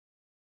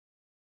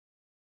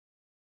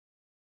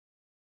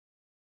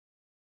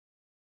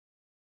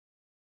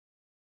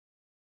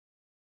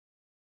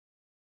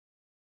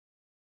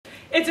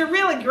It's a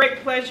really great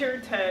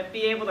pleasure to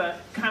be able to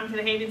come to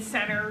the Haven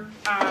Center.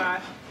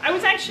 I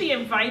was actually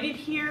invited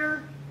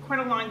here quite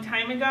a long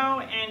time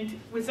ago and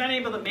was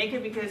unable to make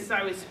it because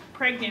I was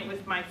pregnant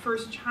with my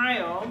first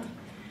child.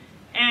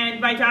 And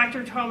my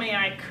doctor told me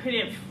I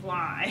couldn't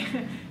fly.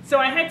 So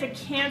I had to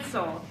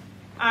cancel.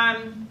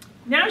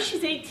 Now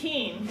she's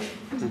 18.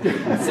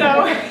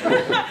 So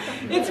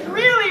it's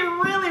really,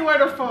 really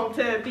wonderful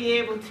to be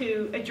able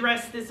to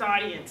address this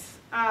audience.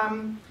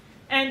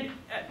 And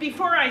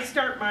before I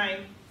start my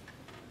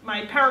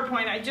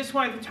PowerPoint, I just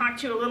wanted to talk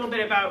to you a little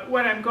bit about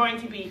what I'm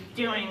going to be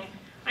doing.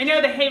 I know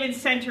the Haven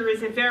Center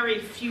is a very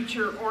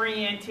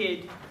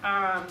future-oriented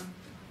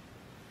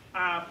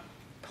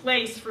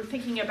place for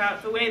thinking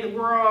about the way the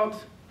world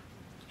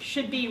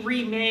should be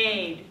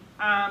remade.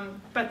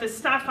 But the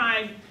stuff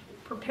I'm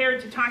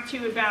prepared to talk to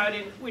you about,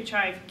 and which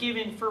I've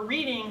given for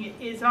reading,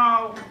 is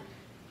all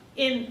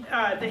in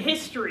the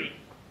history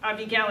of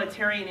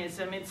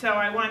egalitarianism. And so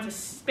I want to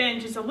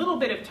spend just a little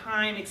bit of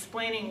time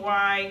explaining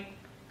why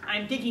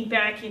I'm digging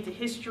back into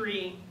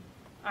history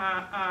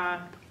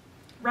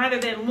rather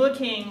than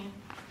looking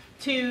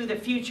to the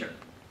future.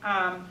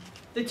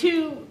 The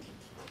two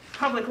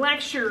public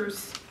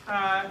lectures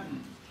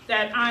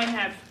that I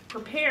have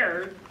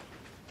prepared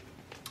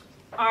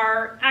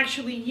are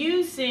actually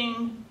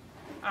using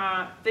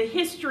the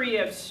history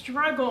of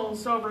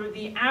struggles over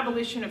the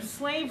abolition of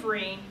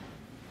slavery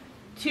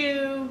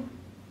to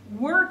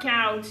work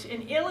out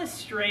and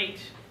illustrate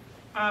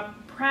a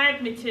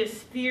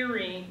pragmatist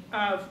theory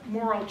of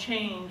moral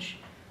change,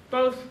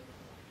 both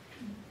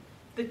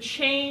the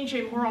change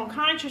in moral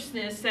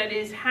consciousness, that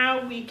is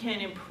how we can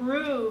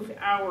improve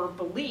our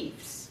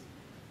beliefs,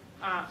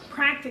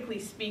 practically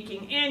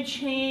speaking, and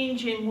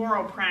change in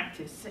moral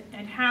practice,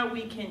 and how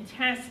we can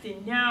test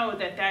and know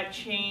that that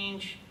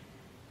change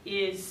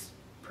is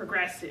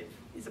progressive,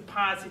 is a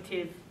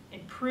positive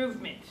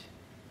improvement.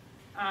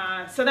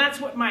 So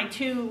that's what my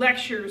two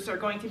lectures are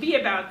going to be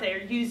about.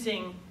 They're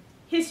using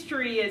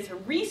history as a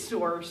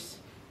resource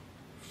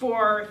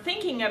for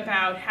thinking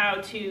about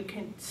how to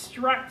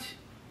construct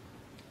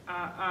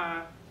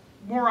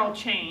moral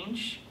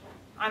change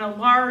on a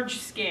large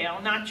scale,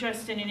 not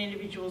just in an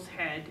individual's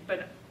head,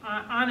 but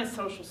on a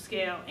social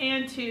scale,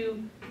 and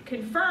to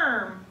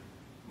confirm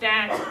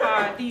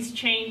that these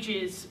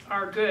changes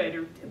are good,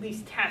 or at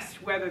least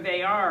test whether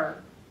they are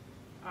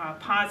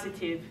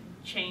positive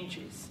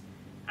changes.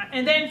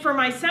 And then for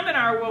my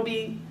seminar, we'll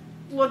be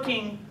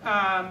looking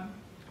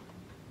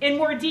in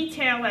more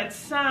detail at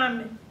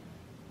some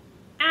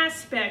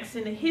aspects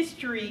in the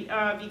history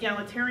of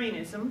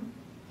egalitarianism,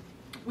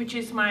 which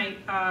is my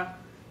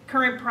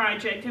current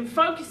project, and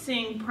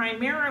focusing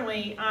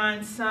primarily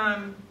on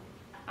some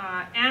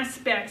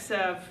aspects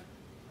of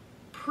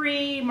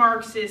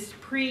pre-Marxist,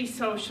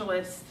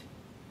 pre-socialist,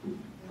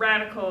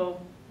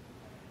 radical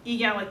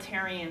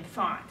egalitarian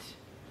thought,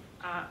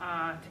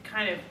 to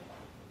kind of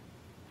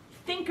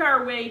think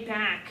our way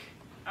back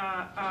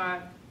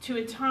to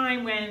a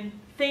time when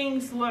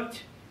things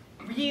looked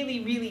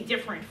really, really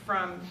different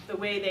from the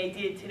way they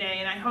did today.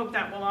 And I hope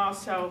that will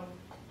also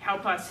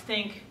help us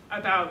think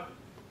about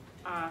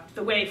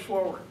the way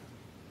forward.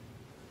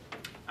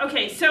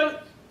 Okay, so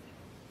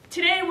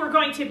today we're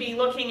going to be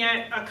looking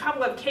at a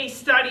couple of case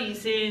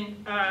studies in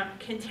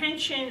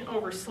contention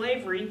over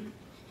slavery.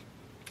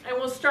 And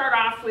we'll start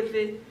off with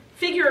the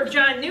figure of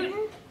John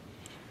Newton,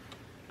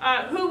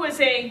 who was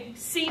a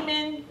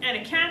seaman and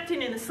a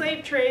captain in the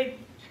slave trade.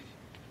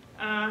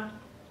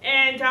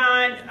 And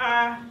on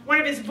one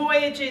of his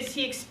voyages,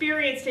 he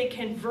experienced a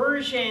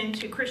conversion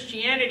to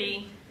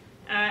Christianity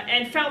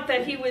and felt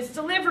that he was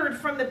delivered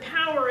from the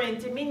power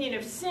and dominion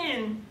of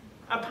sin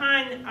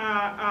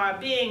upon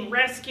being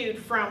rescued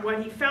from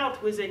what he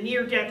felt was a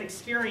near-death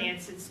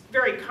experience. It's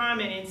very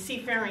common in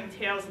seafaring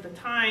tales at the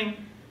time.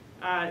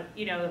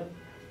 You know,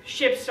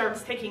 ship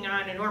starts taking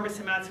on enormous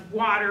amounts of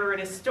water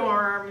in a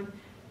storm,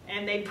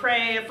 and they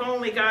pray, if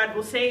only God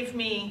will save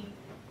me,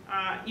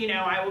 you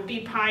know, I will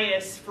be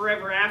pious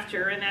forever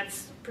after. And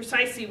that's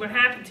precisely what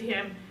happened to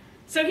him.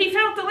 So he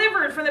felt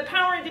delivered from the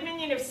power and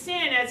dominion of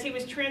sin as he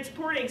was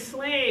transporting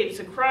slaves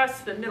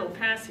across the Middle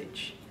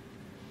Passage.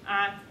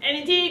 And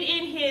indeed,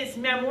 in his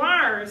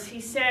memoirs,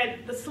 he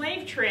said the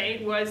slave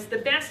trade was the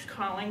best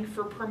calling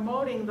for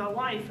promoting the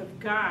life of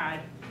God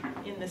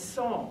in the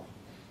soul.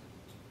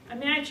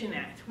 Imagine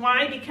that.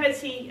 Why?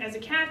 Because he, as a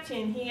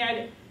captain, he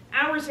had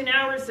hours and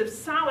hours of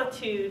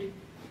solitude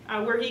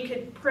where he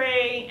could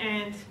pray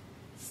and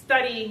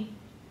study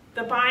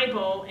the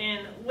Bible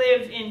and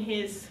live in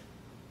his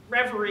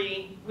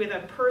reverie with a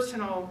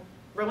personal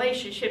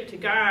relationship to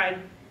God,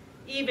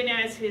 even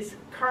as his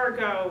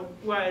cargo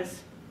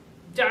was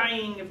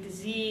dying of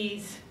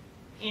disease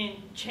in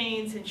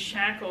chains and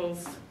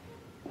shackles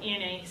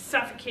in a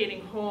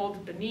suffocating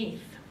hold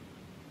beneath.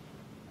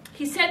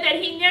 He said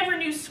that he never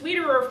knew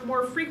sweeter or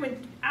more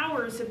frequent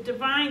hours of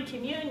divine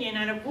communion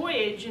on a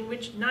voyage in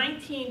which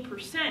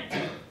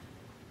 19%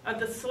 of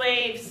the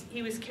slaves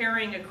he was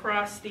carrying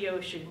across the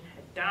ocean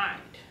had died.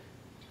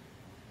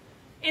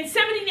 In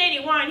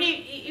 1781,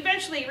 he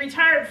eventually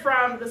retired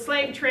from the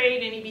slave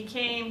trade and he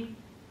became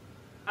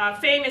a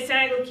famous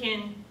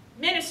Anglican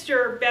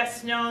minister,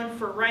 best known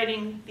for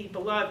writing the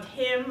beloved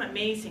hymn,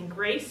 Amazing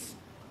Grace.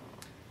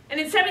 And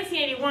in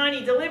 1781,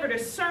 he delivered a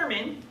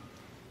sermon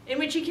in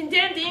which he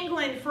condemned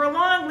England for a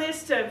long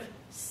list of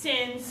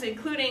sins,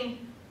 including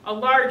a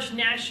large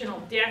national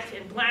debt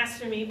and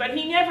blasphemy, but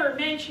he never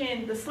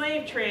mentioned the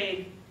slave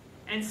trade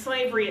and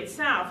slavery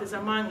itself as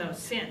among those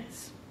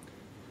sins.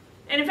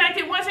 And in fact,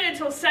 it wasn't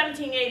until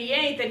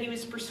 1788 that he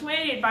was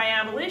persuaded by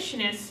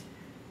abolitionists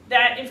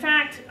that, in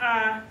fact,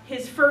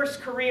 his first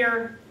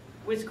career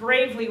was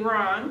gravely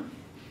wrong.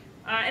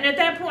 And at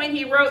that point,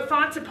 he wrote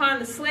Thoughts Upon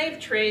the Slave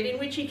Trade, in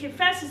which he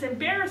confessed his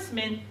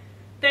embarrassment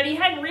that he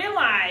hadn't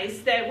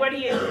realized that what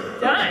he had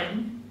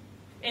done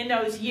in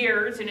those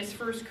years in his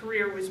first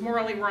career was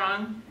morally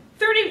wrong.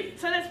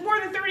 So that's more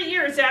than 30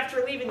 years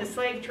after leaving the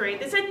slave trade.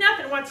 This had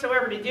nothing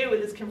whatsoever to do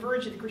with his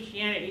conversion to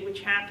Christianity, which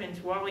happened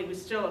while he was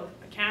still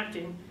a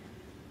captain.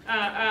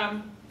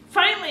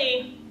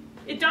 Finally,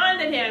 it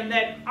dawned on him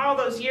that all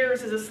those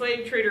years as a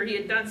slave trader, he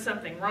had done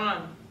something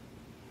wrong.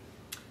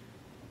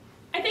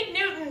 I think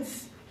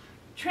Newton's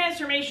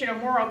transformation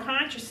of moral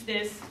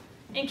consciousness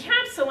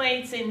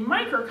encapsulates in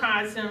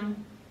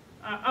microcosm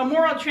a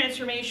moral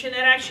transformation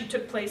that actually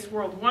took place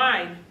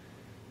worldwide.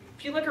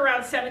 If you look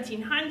around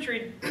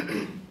 1700,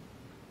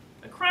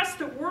 across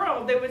the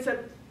world, there was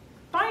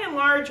by and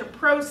large, a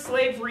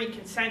pro-slavery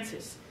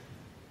consensus.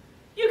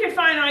 You could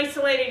find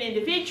isolated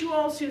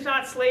individuals who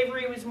thought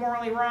slavery was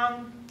morally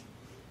wrong,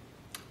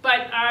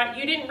 but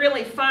you didn't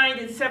really find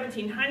in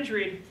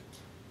 1700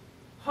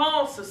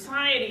 whole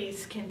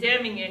societies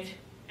condemning it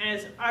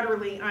as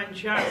utterly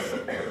unjust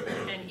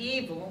and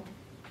evil.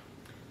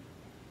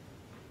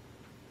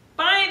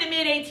 By the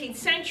mid-18th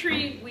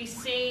century, we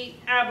see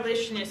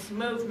abolitionist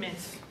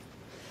movements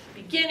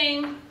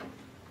beginning.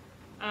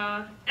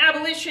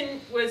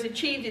 Abolition was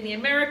achieved in the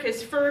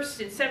Americas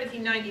first in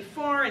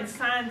 1794 in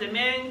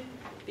Saint-Domingue,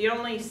 the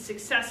only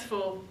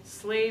successful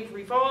slave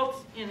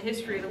revolt in the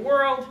history of the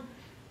world.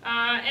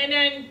 And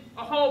then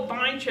a whole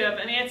bunch of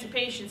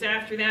emancipations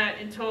after that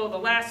until the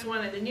last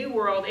one in the New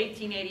World,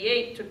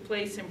 1888, took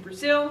place in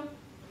Brazil.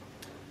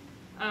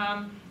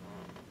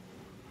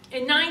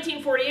 In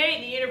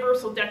 1948, the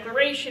Universal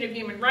Declaration of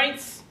Human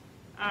Rights,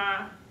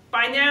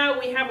 by now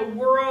we have a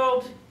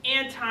world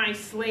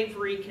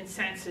anti-slavery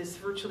consensus.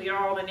 Virtually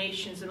all the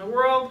nations in the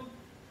world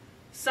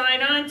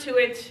sign on to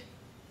it,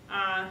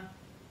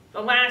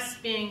 the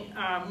last being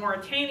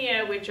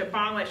Mauritania, which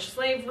abolished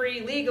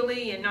slavery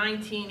legally in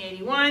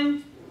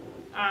 1981,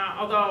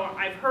 although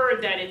I've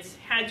heard that it's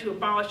had to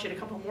abolish it a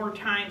couple more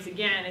times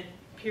again. It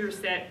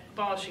appears that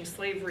abolishing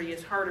slavery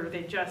is harder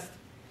than just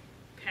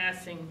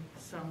passing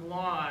some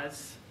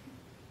laws.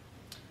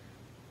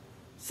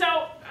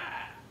 So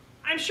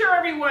I'm sure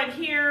everyone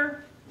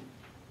here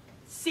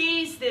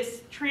sees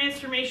this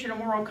transformation of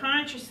moral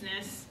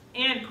consciousness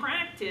and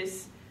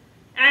practice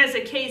as a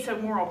case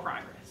of moral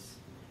progress.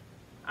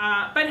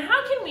 But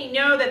how can we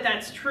know that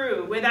that's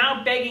true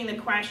without begging the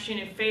question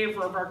in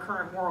favor of our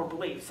current moral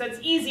beliefs? That's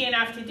easy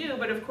enough to do,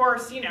 but of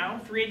course,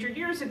 300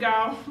 years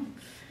ago,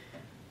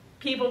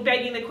 people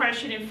begging the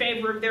question in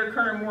favor of their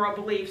current moral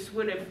beliefs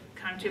would have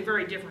come to a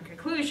very different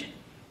conclusion.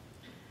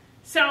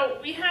 So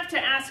we have to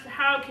ask,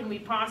 how can we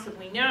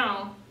possibly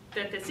know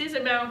that this is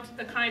about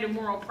a kind of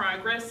moral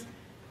progress?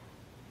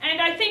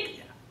 And I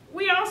think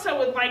we also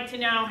would like to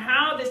know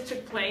how this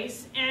took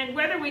place and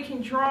whether we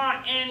can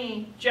draw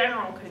any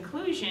general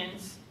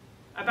conclusions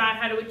about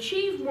how to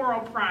achieve moral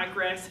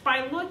progress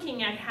by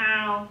looking at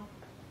how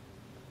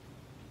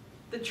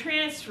the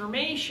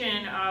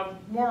transformation of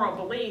moral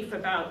belief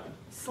about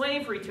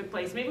slavery took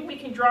place. Maybe we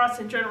can draw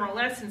some general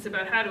lessons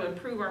about how to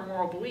improve our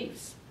moral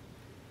beliefs.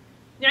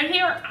 Now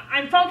here,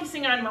 I'm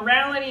focusing on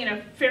morality in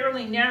a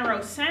fairly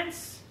narrow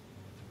sense.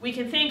 We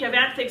can think of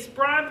ethics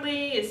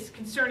broadly as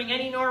concerning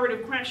any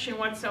normative question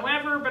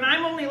whatsoever, but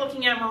I'm only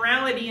looking at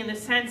morality in the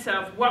sense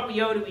of what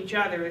we owe to each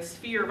other, a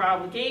sphere of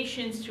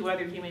obligations to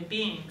other human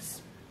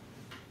beings.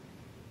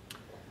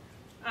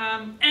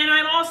 And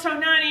I'm also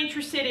not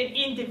interested in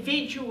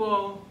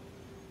individual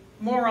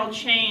moral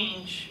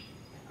change.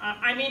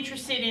 I'm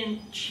interested in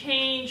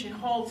change in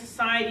whole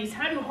societies.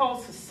 How do whole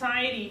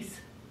societies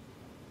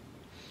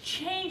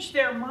change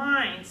their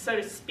minds, so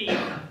to speak,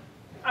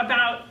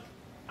 about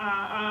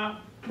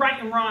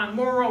right and wrong,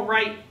 moral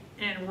right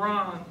and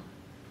wrong?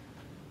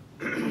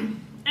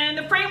 And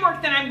the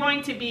framework that I'm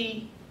going to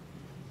be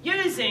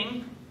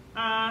using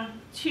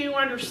to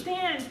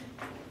understand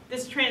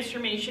this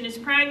transformation is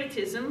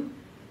pragmatism.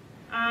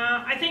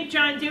 I think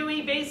John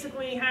Dewey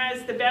basically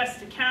has the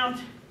best account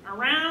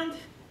around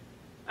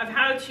of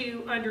how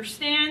to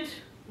understand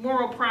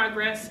moral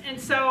progress. And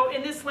so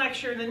in this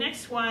lecture, the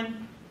next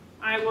one,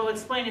 I will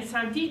explain in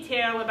some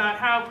detail about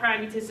how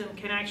pragmatism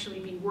can actually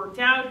be worked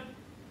out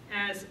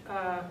as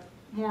a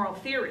moral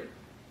theory.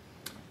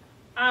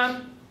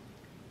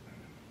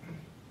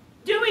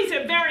 Dewey's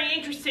a very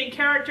interesting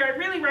character. I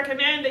really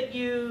recommend that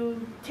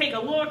you take a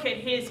look at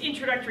his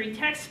introductory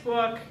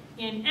textbook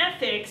in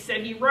ethics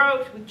that he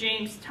wrote with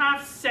James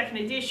Tufts, second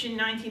edition,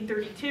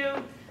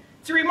 1932.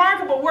 It's a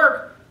remarkable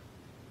work.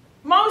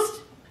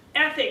 Most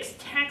ethics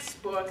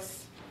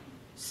textbooks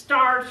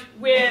start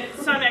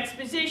with some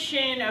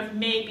exposition of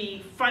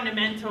maybe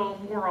fundamental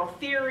moral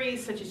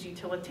theories such as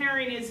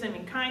utilitarianism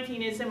and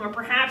Kantianism, or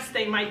perhaps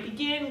they might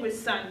begin with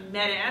some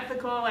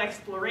meta-ethical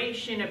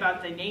exploration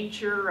about the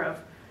nature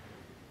of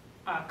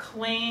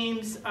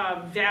claims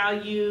of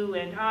value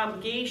and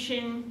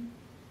obligation,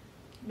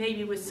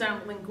 maybe with some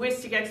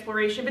linguistic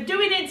exploration. But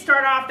Dewey didn't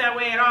start off that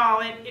way at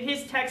all. In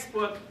his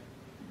textbook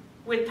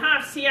with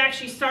Tufts, he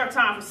actually starts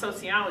off with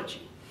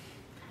sociology.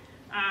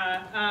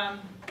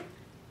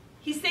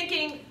 He's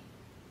thinking,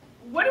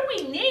 what do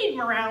we need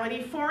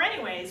morality for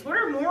anyways? What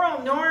are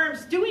moral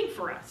norms doing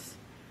for us?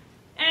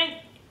 And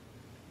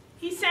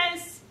he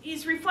says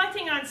he's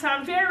reflecting on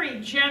some very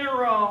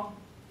general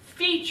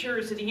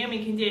features of the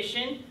human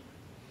condition,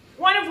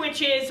 one of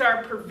which is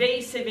our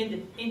pervasive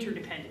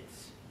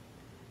interdependence.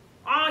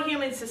 All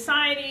human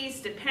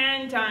societies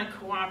depend on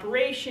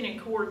cooperation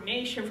and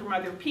coordination from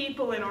other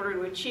people in order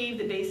to achieve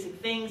the basic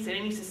things that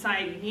any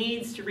society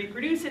needs to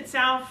reproduce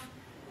itself.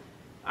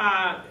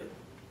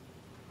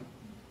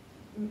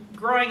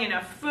 Growing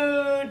enough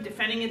food,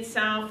 defending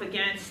itself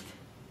against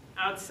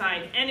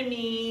outside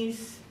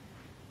enemies,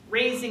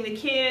 raising the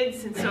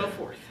kids, and so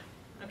forth.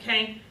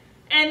 Okay?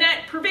 And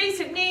that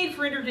pervasive need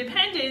for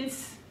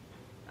interdependence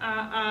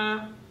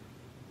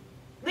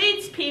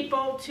leads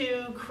people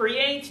to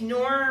create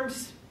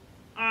norms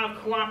of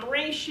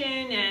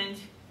cooperation and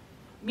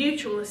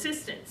mutual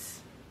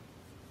assistance.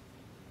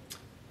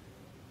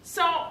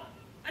 So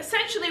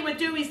essentially what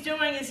Dewey's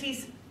doing is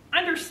he's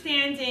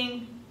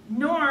understanding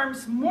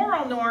norms,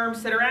 moral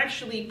norms that are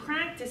actually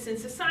practiced in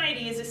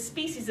society as a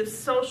species of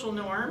social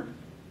norm.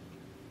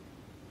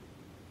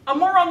 A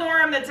moral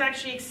norm that's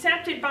actually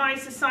accepted by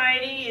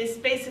society is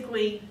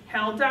basically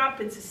held up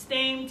and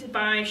sustained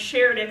by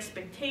shared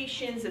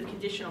expectations of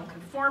conditional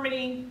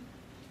conformity.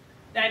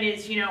 That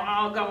is, you know,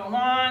 I'll go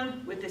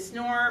along with this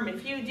norm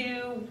if you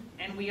do,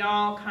 and we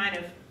all kind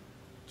of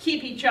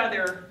keep each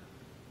other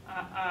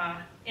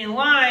in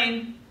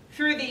line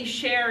through these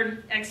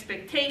shared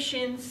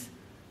expectations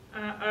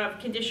of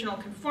conditional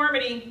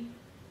conformity.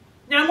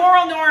 Now,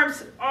 moral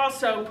norms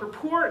also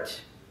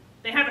purport,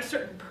 they have a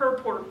certain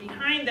purport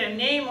behind them,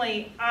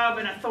 namely of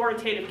an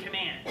authoritative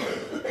command.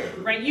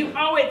 Right? You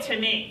owe it to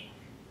me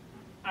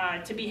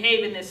to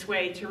behave in this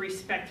way, to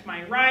respect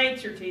my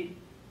rights, or to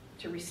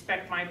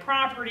respect my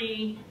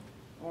property,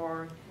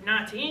 or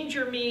not to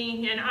injure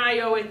me, and I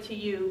owe it to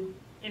you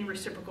in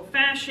reciprocal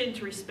fashion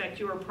to respect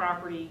your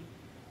property,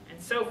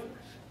 and so forth.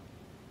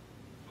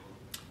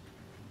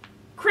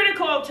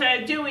 Critical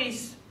to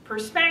Dewey's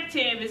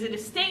perspective is a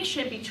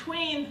distinction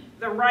between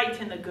the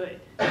right and the good.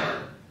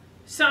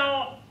 So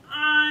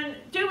on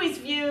Dewey's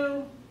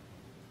view,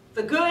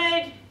 the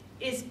good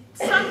is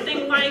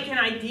something like an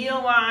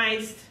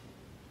idealized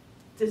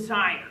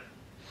desire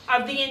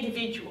of the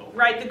individual,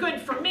 right? The good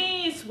for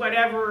me is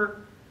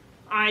whatever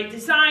I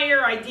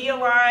desire,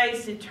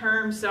 idealized in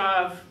terms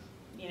of,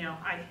 you know,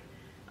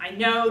 I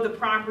know the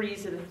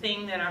properties of the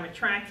thing that I'm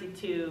attracted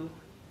to,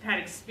 had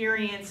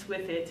experience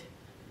with it,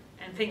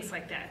 and things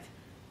like that.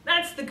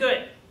 That's the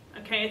good,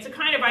 okay? It's a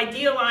kind of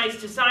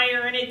idealized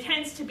desire, and it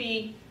tends to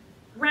be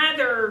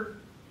rather,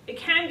 it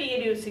can be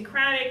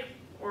idiosyncratic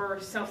or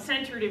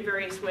self-centered in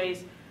various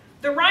ways.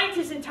 The right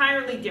is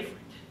entirely different,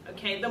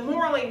 okay? The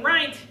morally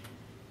right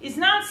is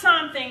not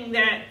something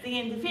that the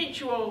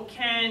individual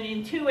can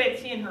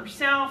intuit in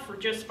herself or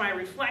just by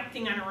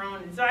reflecting on her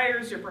own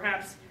desires or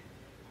perhaps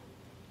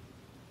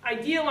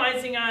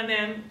idealizing on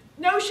them.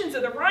 Notions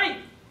of the right,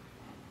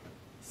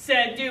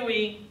 said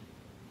Dewey,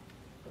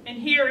 and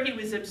here he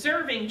was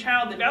observing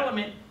child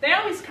development, they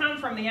always come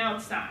from the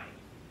outside.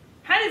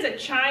 How does a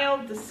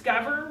child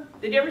discover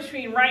the difference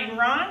between right and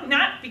wrong?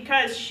 Not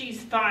because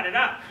she's thought it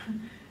up,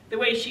 the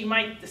way she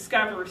might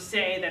discover,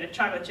 say, that a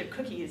chocolate chip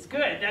cookie is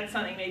good. That's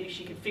something maybe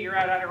she could figure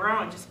out on her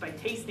own just by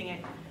tasting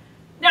it.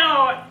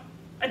 No,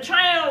 a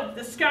child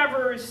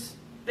discovers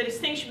the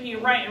distinction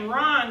between right and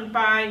wrong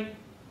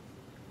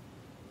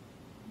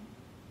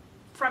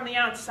from the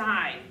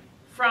outside,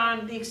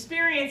 from the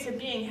experience of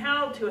being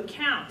held to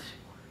account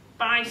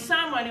by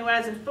someone who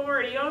has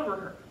authority over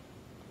her,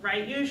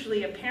 right?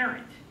 Usually a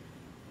parent.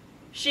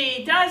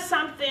 She does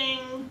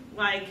something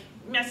like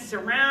messes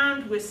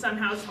around with some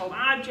household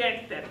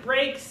object that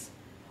breaks,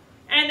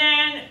 and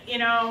then, you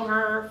know,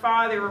 her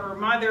father or her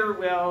mother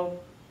will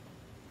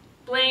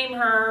blame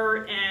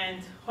her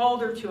and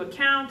hold her to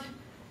account,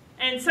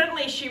 and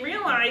suddenly she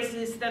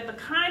realizes that the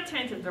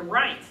content of the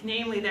right,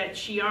 namely that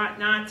she ought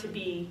not to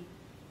be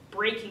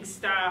breaking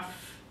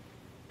stuff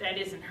that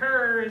isn't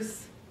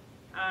hers,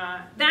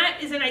 that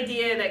is an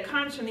idea that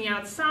comes from the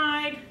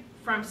outside,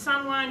 from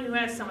someone who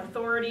has some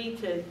authority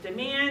to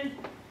demand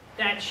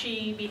that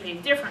she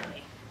behave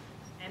differently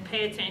and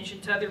pay attention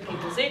to other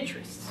people's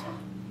interests.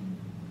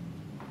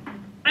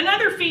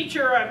 Another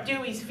feature of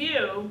Dewey's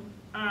view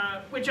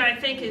which I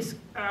think is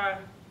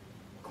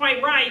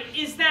quite right,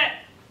 is that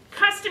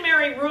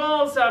customary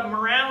rules of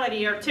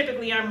morality are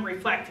typically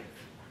unreflective.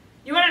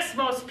 You ask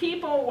most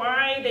people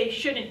why they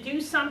shouldn't do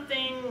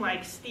something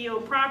like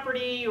steal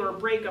property or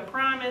break a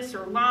promise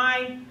or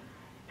lie,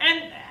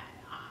 and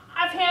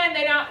offhand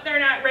they're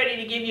not ready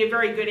to give you a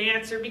very good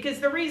answer, because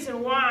the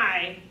reason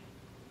why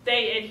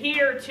they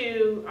adhere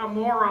to a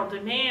moral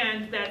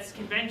demand that's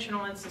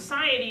conventional in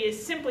society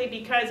is simply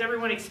because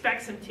everyone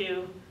expects them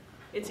to.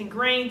 It's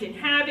ingrained in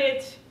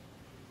habit.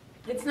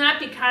 It's not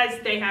because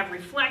they have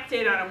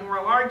reflected on a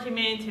moral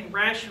argument and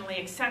rationally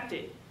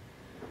accepted.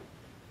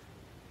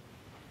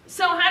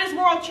 So how does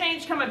moral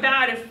change come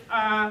about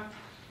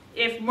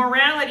if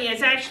morality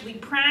is actually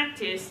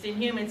practiced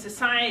in human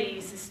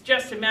societies? It's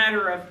just a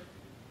matter of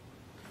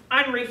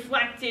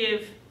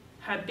unreflective,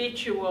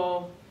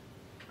 habitual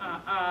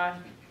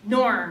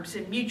norms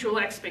and mutual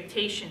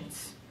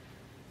expectations.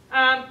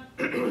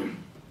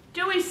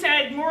 Dewey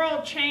said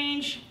moral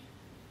change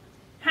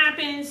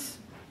happens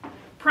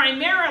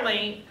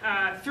primarily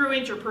through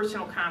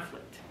interpersonal conflict.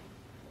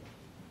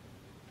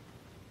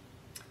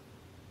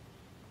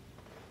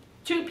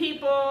 Two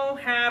people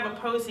have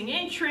opposing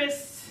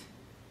interests.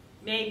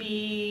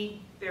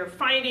 Maybe they're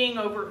fighting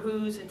over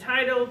who's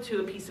entitled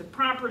to a piece of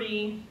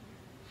property,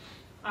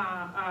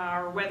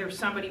 or whether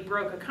somebody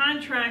broke a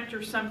contract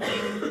or something,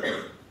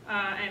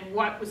 and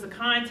what was the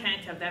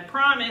content of that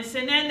promise.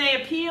 And then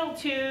they appeal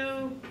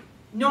to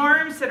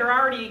norms that are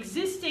already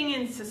existing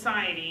in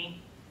society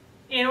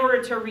in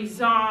order to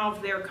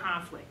resolve their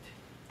conflict.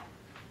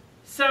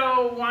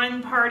 So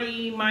one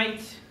party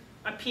might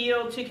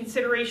appeal to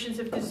considerations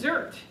of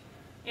desert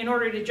in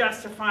order to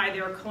justify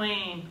their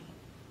claim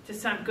to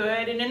some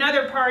good, and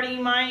another party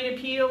might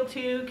appeal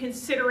to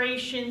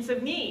considerations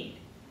of need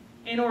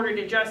in order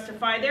to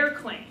justify their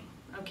claim,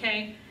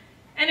 okay?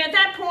 And at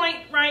that point,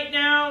 right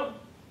now,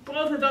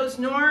 both of those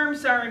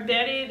norms are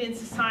embedded in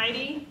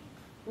society.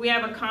 We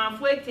have a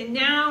conflict, and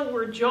now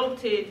we're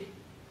jolted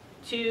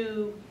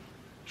to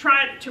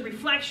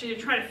reflection to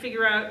try to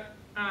figure out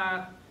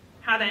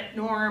how that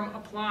norm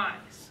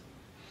applies.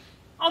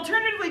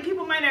 Alternatively,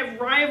 people might have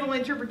rival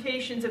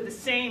interpretations of the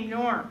same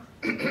norm.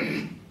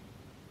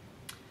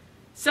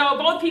 So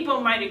both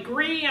people might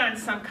agree on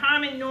some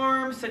common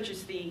norm, such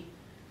as the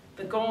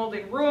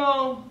golden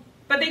rule,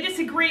 but they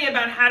disagree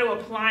about how to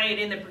apply it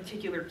in the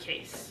particular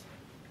case.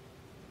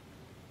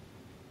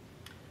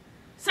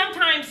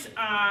 Sometimes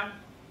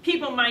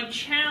people might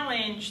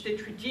challenge the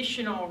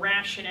traditional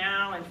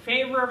rationale in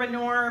favor of a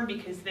norm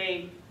because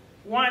they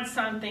want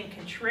something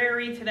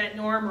contrary to that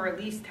norm, or at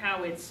least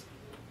how it's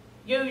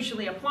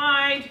usually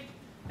applied.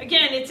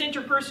 Again, it's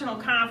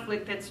interpersonal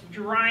conflict that's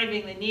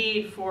driving the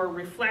need for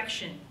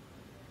reflection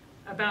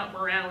about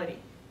morality.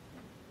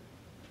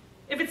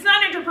 If it's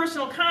not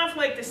interpersonal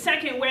conflict, the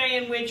second way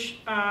in which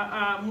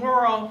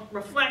moral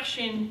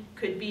reflection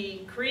could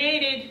be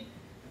created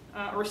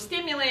or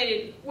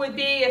stimulated would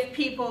be if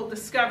people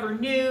discover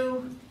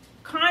new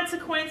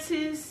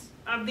consequences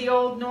of the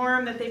old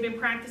norm that they've been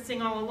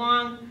practicing all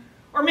along.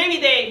 Or maybe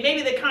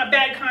the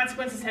bad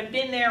consequences have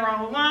been there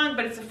all along,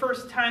 but it's the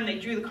first time they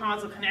drew the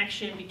causal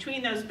connection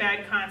between those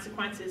bad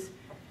consequences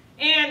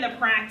and the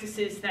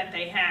practices that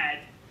they had.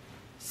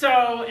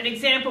 So an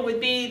example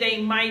would be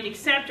they might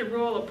accept a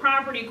rule of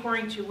property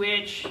according to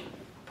which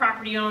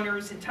property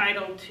owners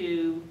entitled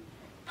to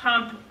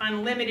pump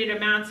unlimited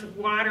amounts of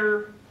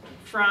water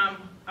from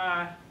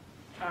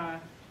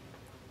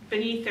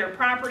beneath their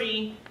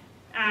property.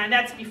 And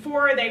that's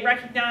before they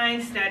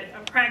recognize that a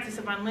practice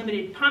of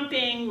unlimited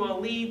pumping will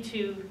lead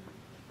to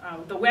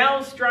the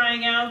wells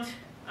drying out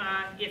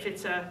if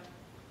it's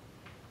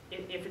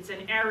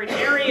an arid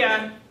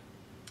area.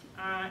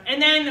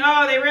 And then,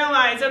 they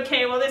realize,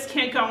 okay, well, this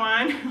can't go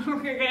on.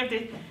 We're going to have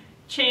to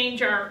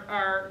change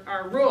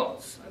our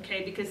rules,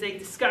 okay, because they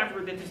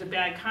discovered that there's a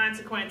bad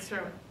consequence,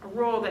 or a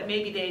rule that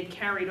maybe they had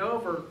carried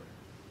over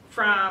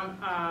from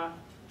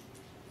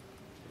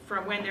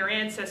when their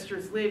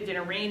ancestors lived in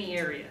a rainy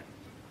area.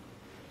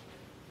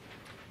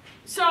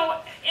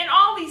 So in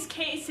all these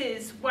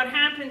cases, what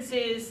happens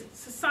is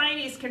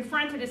society is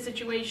confronted a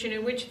situation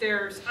in which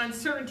there's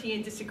uncertainty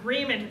and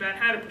disagreement about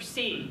how to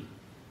proceed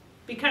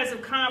because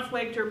of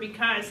conflict, or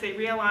because they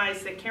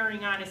realize that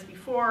carrying on as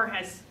before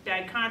has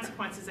bad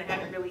consequences they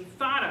hadn't really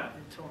thought of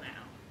until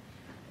now.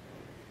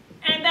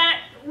 And that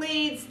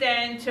leads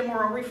then to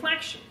moral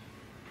reflection.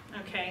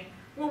 Okay,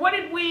 well, what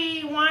did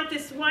we want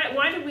this,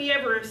 why did we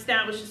ever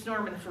establish this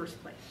norm in the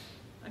first place?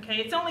 Okay,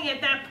 it's only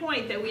at that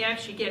point that we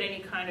actually get any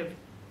kind of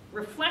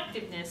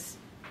reflectiveness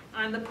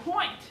on the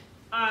point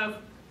of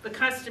the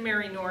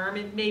customary norm,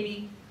 and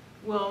maybe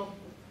we'll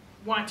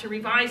want to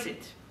revise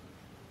it.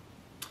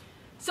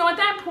 So at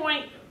that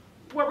point,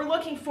 what we're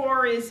looking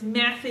for is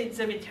methods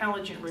of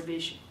intelligent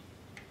revision.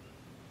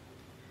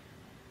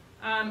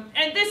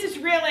 And this is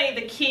really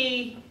the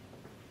key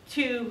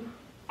to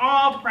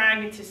all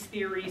pragmatist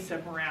theories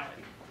of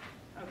morality.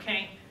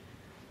 Okay?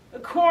 The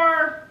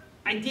core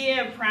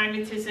idea of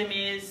pragmatism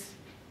is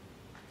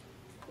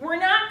we're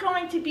not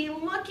going to be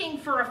looking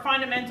for a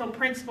fundamental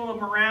principle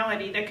of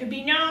morality that could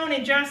be known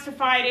and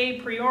justified a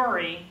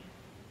priori,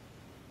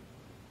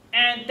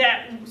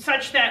 and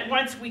such that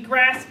once we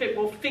grasp it,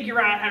 we'll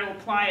figure out how to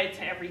apply it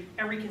to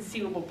every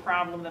conceivable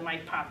problem that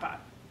might pop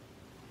up.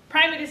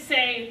 Pragmatists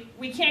say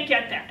we can't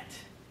get that.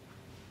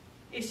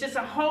 It's just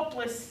a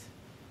hopeless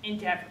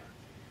endeavor.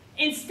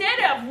 Instead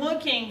of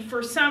looking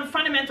for some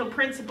fundamental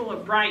principle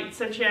of right,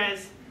 such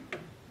as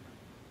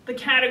the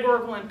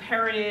categorical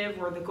imperative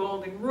or the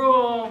golden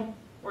rule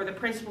or the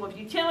principle of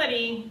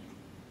utility,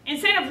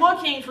 instead of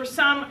looking for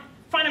some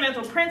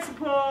fundamental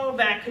principle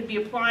that could be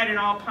applied in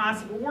all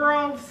possible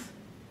worlds,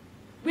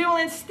 we will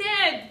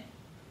instead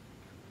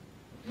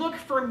look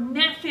for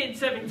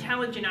methods of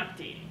intelligent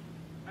updating.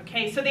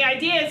 Okay, so the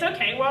idea is,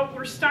 okay, well,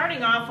 we're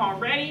starting off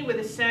already with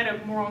a set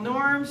of moral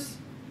norms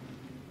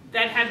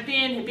that have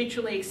been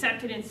habitually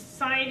accepted in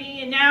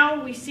society, and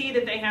now we see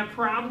that they have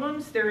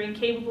problems. They're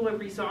incapable of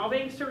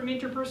resolving certain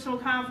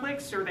interpersonal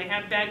conflicts, or they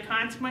have bad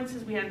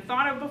consequences we hadn't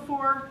thought of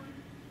before.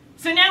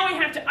 So now we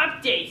have to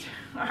update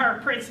our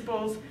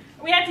principles.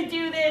 We have to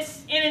do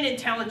this in an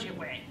intelligent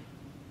way.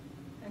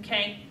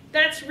 Okay,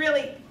 that's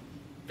really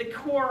the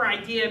core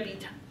idea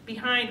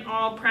behind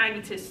all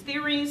pragmatist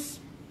theories.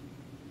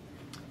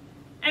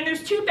 And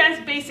there's two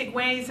basic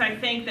ways, I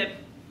think, that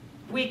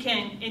we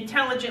can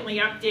intelligently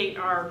update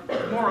our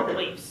moral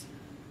beliefs.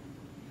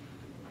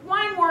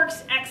 One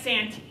works ex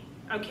ante,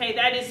 okay?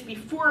 That is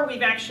before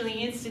we've actually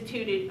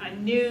instituted a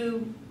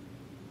new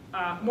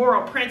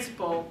moral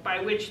principle by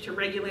which to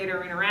regulate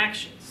our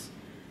interactions.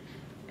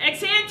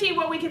 Ex ante,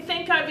 what we can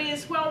think of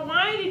is, well,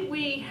 why did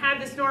we have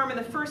this norm in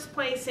the first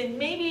place? And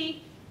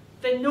maybe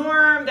the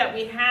norm that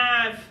we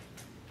have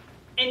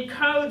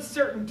encodes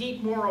certain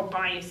deep moral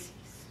biases.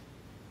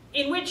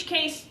 In which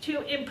case,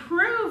 to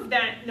improve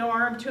that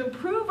norm, to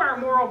improve our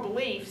moral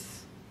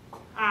beliefs,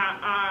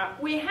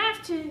 we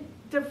have to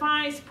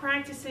devise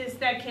practices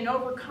that can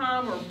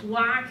overcome or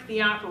block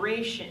the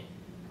operation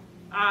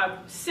of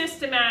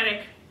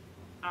systematic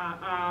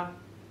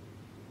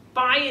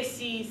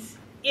biases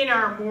in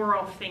our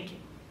moral thinking.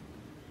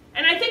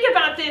 And I think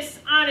about this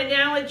on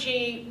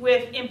analogy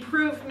with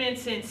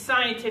improvements in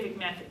scientific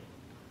method.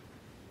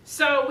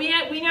 So we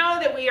know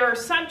that we are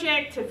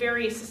subject to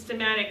various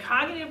systematic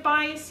cognitive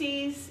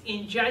biases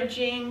in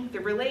judging the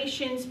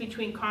relations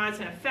between cause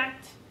and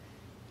effect.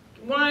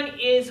 One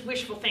is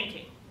wishful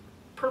thinking,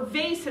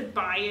 pervasive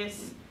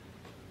bias.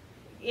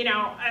 You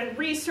know, a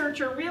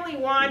researcher really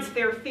wants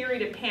their theory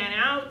to pan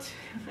out.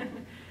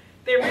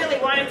 They really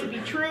want it to be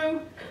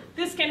true.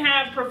 This can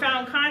have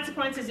profound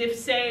consequences if,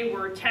 say,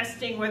 we're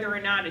testing whether or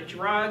not a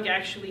drug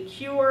actually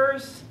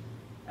cures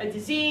a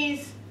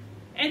disease.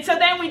 And so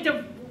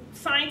then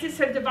scientists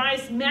have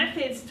devised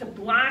methods to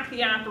block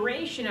the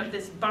operation of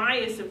this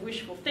bias of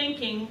wishful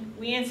thinking.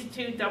 We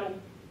institute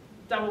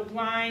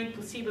double-blind,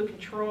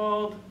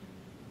 placebo-controlled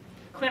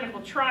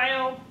clinical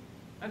trial.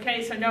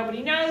 Okay, so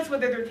nobody knows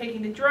whether they're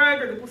taking the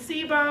drug or the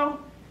placebo.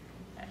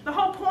 The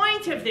whole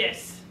point of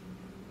this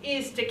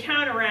is to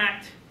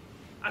counteract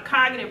a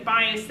cognitive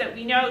bias that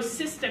we know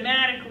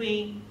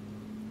systematically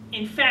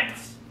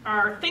infects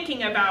our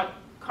thinking about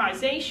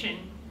causation.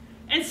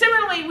 And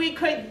similarly, we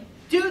could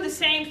do the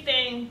same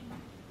thing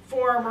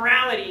for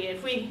morality.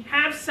 If we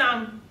have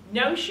some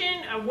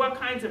notion of what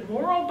kinds of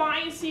moral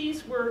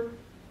biases we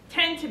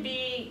tend to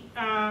be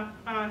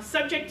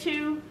subject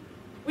to,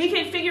 we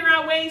can figure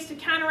out ways to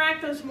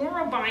counteract those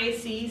moral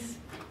biases,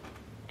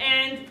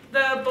 and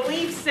the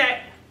beliefs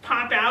that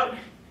pop out,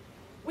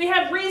 we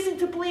have reason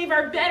to believe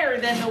are better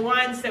than the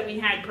ones that we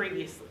had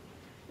previously.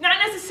 Not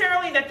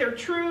necessarily that they're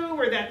true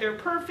or that they're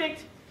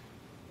perfect.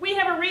 We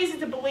have a reason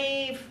to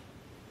believe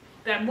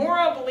that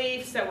moral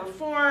beliefs that were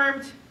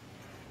formed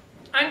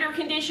under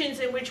conditions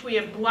in which we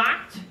have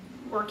blocked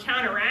or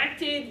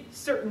counteracted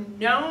certain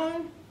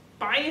known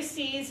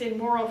biases in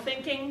moral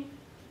thinking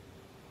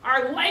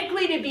are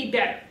likely to be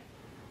better,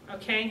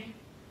 okay?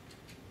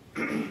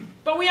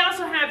 But we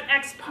also have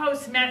ex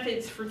post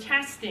methods for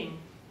testing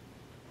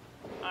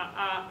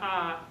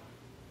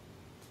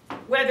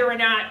whether or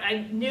not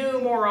a new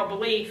moral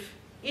belief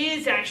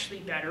is actually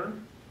better,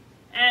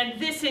 and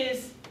this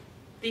is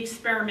the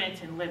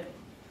experiment in living.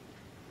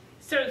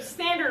 So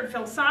standard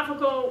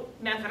philosophical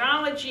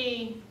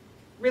methodology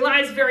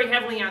relies very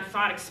heavily on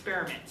thought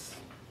experiments,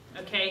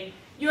 okay?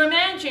 You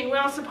imagine,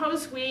 well,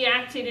 suppose we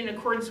acted in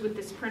accordance with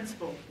this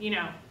principle, you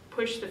know,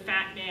 push the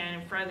fat man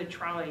in front of the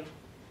trolley,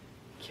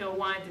 kill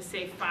one to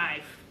save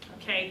five,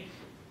 okay?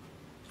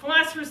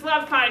 Philosophers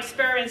love thought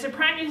experiments, and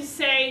pragmatists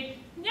say,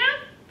 yeah,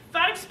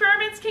 thought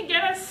experiments can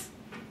get us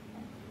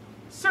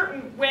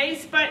certain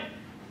ways, but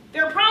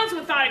there are problems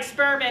with thought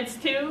experiments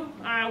too.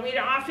 We'd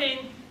often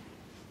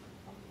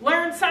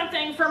learn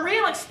something from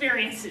real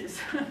experiences.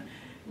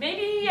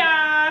 Maybe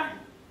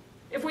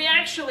if we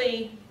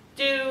actually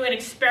do an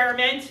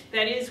experiment,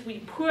 that is, we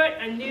put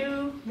a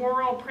new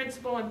moral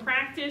principle in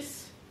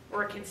practice,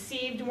 or a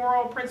conceived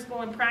moral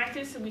principle in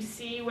practice, and we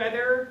see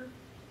whether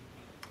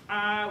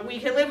we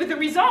can live with the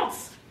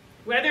results,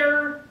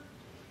 whether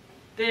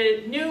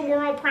The new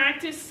moral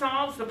practice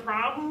solves the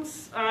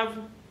problems of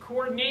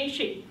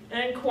coordination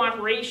and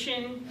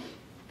cooperation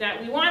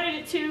that we wanted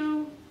it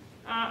to,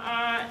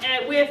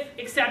 and with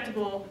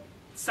acceptable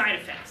side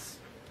effects.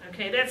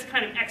 Okay, that's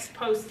kind of ex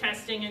post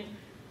testing, and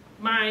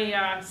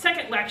my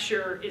second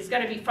lecture is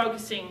going to be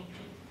focusing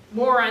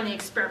more on the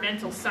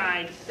experimental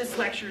side. This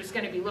lecture is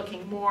going to be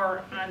looking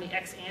more on the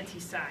ex ante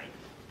side.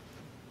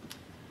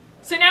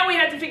 So now we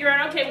have to figure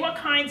out, okay, what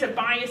kinds of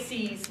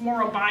biases,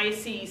 moral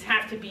biases,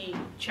 have to be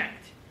checked.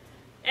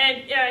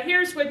 And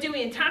here's what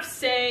Dewey and Tufts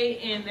say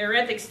in their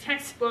ethics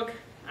textbook,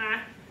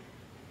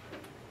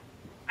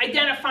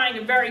 identifying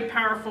a very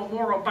powerful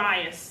moral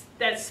bias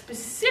that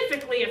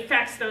specifically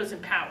affects those in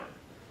power.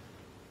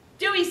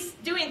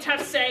 Dewey and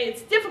Tufts say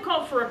it's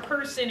difficult for a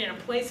person in a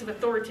place of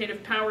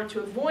authoritative power to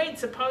avoid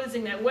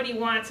supposing that what he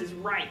wants is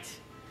right,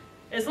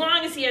 as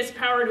long as he has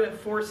power to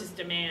enforce his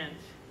demand.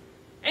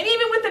 And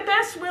even with the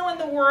best will in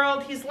the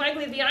world, he's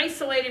likely to be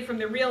isolated from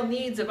the real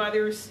needs of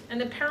others,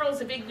 and the perils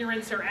of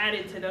ignorance are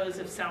added to those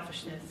of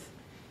selfishness.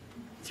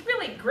 It's a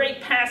really great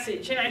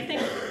passage, and I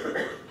think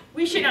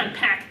we should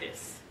unpack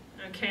this,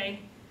 okay?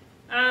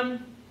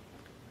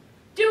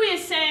 Dewey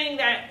is saying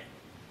that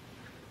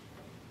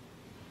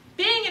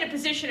being in a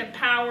position of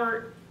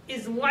power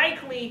is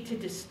likely to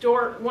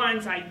distort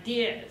one's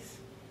ideas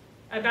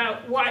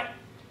about what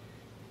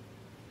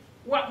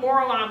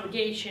moral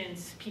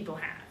obligations people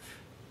have.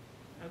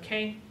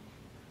 Okay?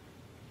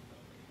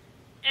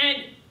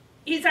 And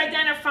he's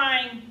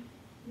identifying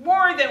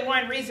more than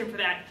one reason for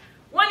that.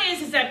 One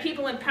is that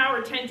people in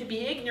power tend to be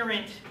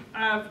ignorant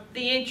of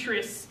the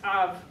interests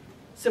of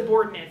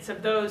subordinates,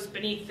 of those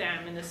beneath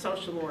them in the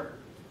social order.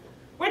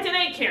 What do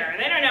they care?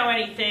 They don't know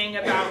anything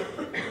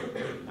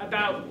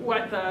about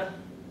what the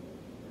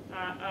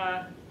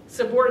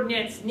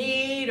subordinates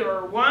need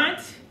or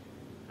want.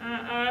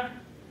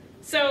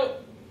 So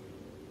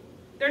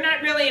they're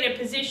not really in a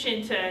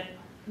position to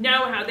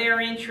know how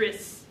their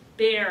interests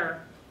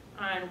bear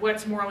on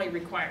what's morally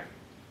required.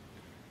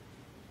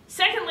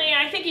 Secondly,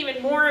 I think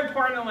even more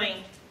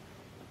importantly,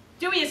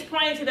 Dewey is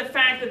pointing to the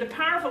fact that the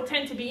powerful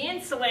tend to be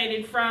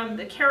insulated from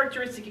the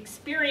characteristic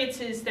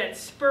experiences that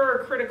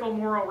spur critical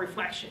moral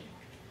reflection.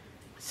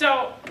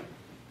 So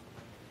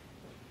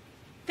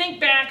think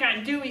back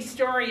on Dewey's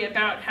story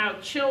about how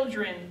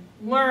children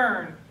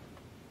learn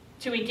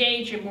to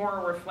engage in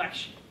moral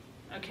reflection.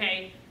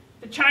 Okay?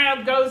 The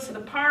child goes to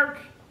the park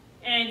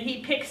and he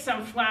picks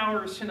some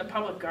flowers from the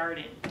public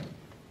garden.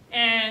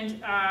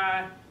 And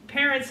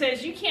parent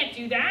says, you can't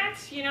do that.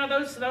 You know,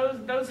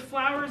 those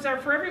flowers are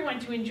for everyone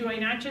to enjoy,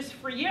 not just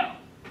for you.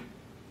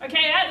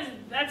 Okay,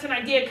 that's an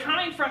idea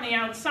coming from the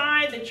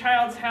outside. The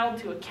child's held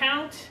to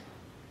account,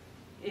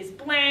 is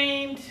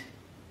blamed,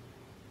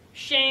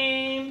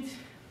 shamed,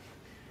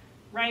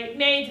 right,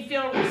 made to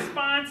feel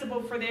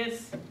responsible for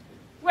this.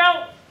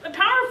 Well, the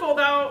powerful,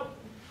 though,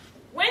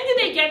 when do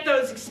they get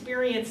those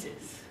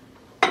experiences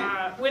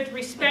with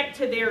respect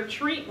to their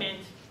treatment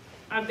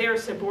of their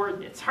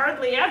subordinates?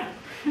 Hardly ever.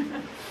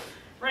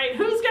 Right?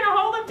 Who's going to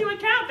hold them to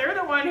account? They're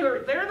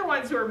the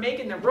ones who are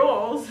making the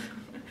rules.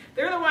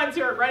 They're the ones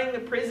who are running the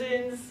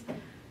prisons,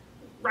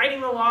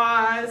 writing the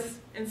laws,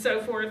 and so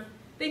forth.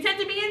 They tend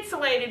to be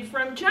insulated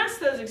from just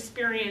those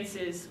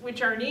experiences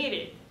which are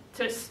needed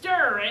to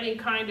stir any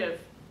kind of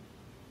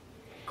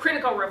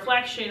critical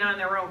reflection on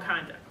their own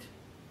conduct,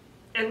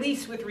 at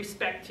least with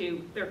respect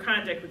to their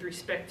conduct with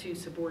respect to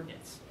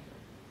subordinates.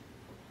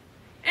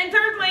 And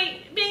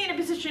thirdly, being in a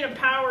position of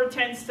power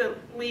tends to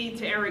lead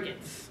to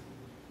arrogance.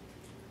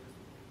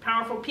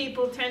 Powerful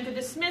people tend to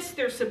dismiss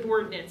their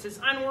subordinates as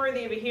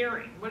unworthy of a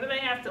hearing. What do they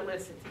have to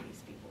listen to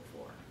these people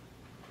for?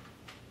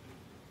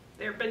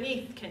 They're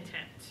beneath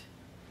contempt.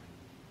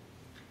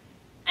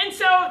 And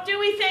so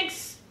Dewey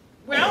thinks,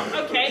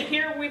 well, okay,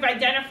 here we've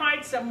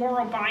identified some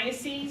moral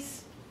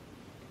biases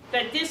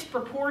that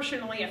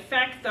disproportionately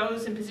affect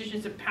those in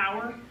positions of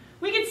power.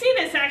 We can see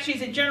this actually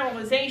as a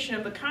generalization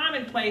of the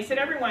commonplace that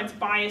everyone's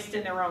biased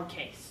in their own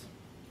case.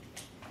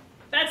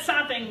 That's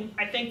something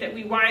I think that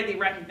we widely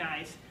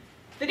recognize.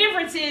 The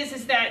difference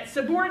is that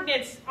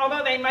subordinates,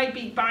 although they might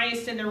be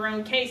biased in their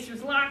own case,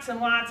 there's lots and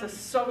lots of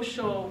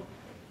social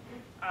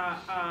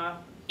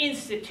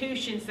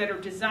institutions that are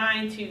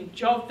designed to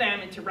jolt them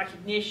into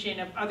recognition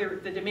of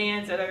the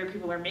demands that other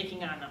people are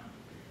making on them.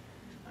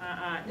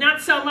 Not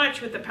so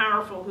much with the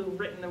powerful who've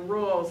written the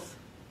rules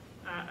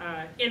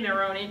in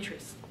their own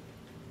interest.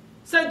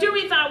 So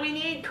Dewey thought we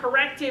need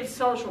corrective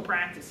social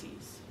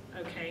practices,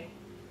 okay?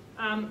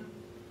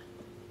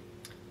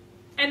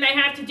 And they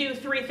have to do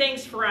three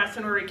things for us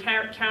in order to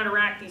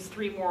counteract these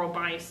three moral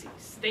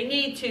biases. They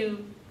need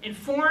to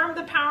inform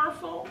the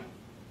powerful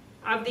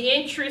of the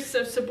interests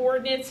of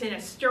subordinates in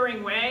a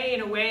stirring way,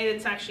 in a way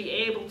that's actually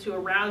able to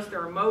arouse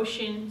their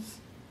emotions,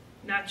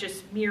 not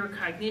just mere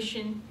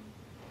cognition.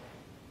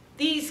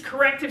 These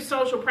corrective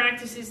social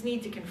practices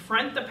need to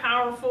confront the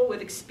powerful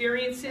with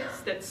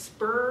experiences that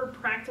spur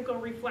practical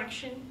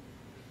reflection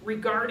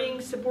regarding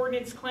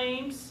subordinates'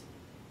 claims.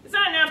 It's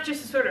not enough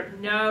just to sort of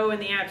know in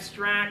the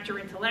abstract or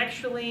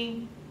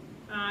intellectually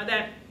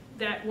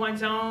that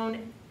one's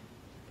own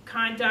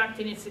conduct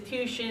in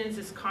institutions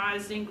is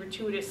causing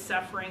gratuitous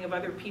suffering of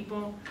other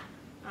people.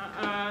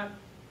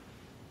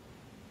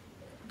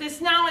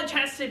 This knowledge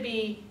has to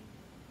be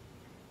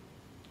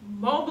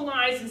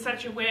mobilized in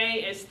such a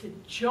way as to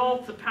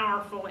jolt the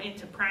powerful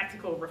into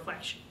practical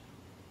reflection.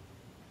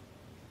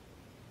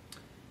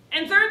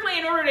 And thirdly,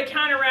 in order to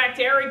counteract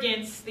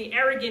arrogance, the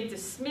arrogant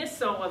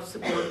dismissal of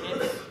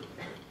subordinates,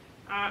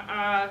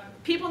 the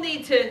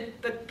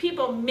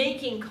people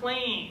making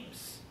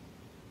claims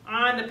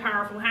on the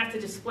powerful have to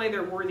display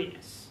their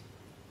worthiness,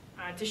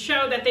 to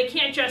show that they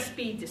can't just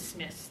be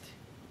dismissed.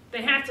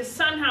 They have to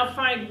somehow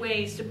find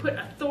ways to put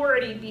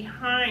authority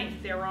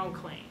behind their own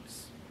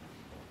claims.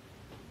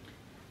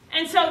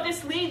 And so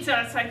this leads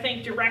us, I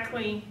think,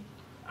 directly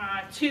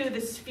to the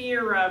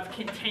sphere of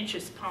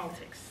contentious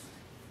politics.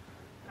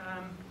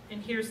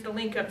 And here's the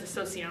link up to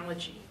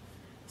sociology.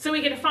 So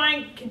we can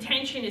define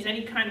contention as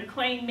any kind of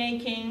claim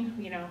making.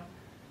 You know,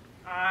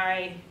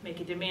 I make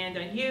a demand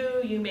on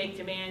you, you make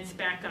demands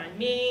back on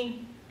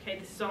me. Okay,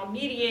 this is all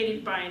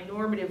mediated by a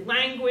normative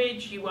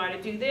language. You ought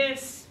to do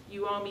this,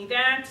 you owe me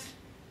that.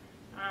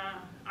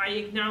 I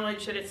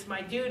acknowledge that it's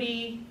my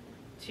duty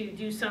to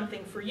do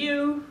something for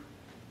you.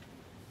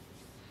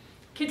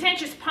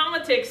 Contentious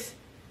politics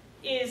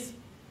is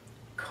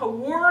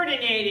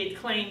coordinated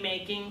claim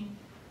making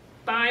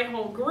by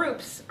whole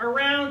groups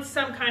around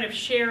some kind of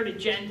shared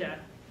agenda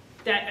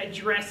that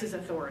addresses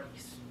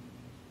authorities.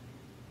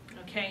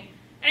 Okay?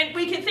 And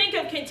we can think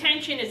of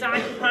contention as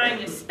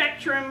occupying a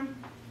spectrum.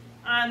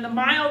 On the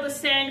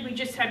mildest end, we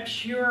just have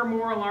pure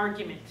moral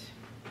argument.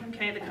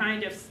 Okay, the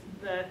kind of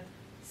the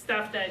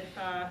stuff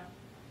that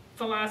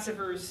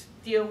philosophers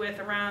deal with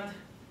around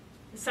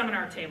the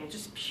seminar table,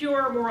 just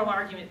pure moral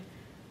argument.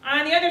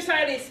 On the other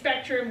side of the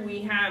spectrum,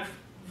 we have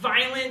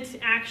violent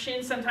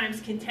action. Sometimes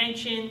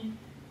contention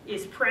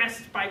is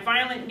pressed by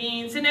violent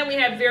means. And then we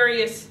have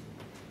various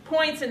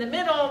points in the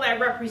middle that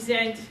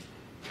represent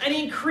an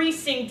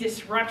increasing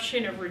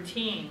disruption of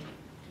routine.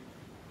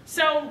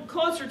 So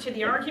closer to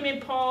the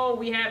argument pole,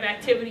 we have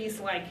activities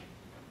like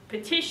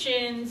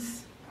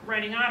petitions,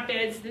 writing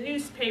op-eds, the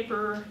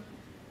newspaper,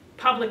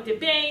 public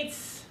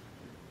debates,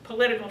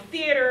 political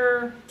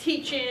theater,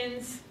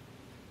 teach-ins.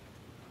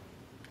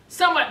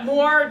 Somewhat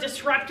more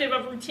disruptive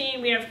of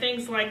routine, we have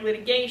things like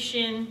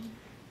litigation,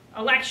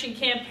 election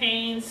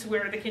campaigns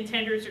where the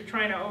contenders are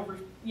trying to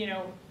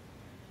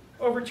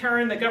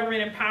overturn the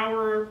government in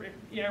power,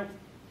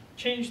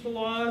 change the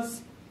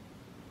laws,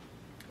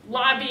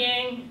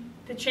 lobbying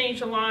to change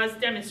the laws,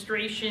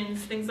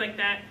 demonstrations, things like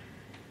that.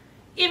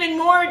 Even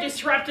more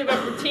disruptive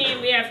of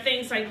routine, we have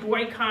things like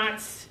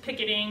boycotts,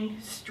 picketing,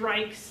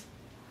 strikes,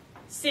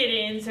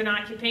 sit-ins, and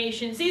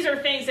occupations. These are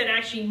things that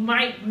actually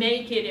might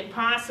make it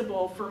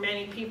impossible for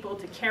many people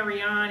to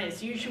carry on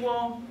as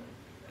usual.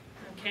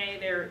 Okay,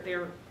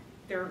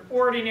 their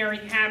ordinary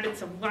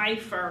habits of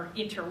life are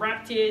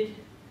interrupted.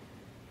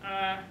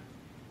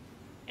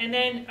 And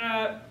then,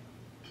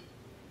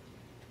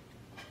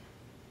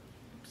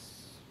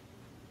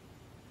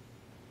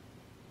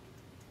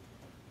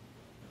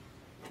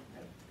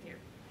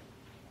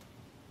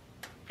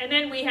 and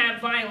then we have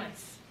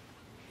violence,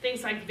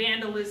 things like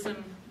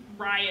vandalism,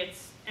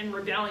 riots, and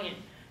rebellion.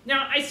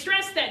 Now, I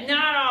stress that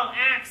not all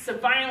acts of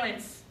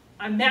violence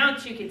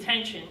amount to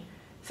contention.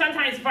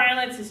 Sometimes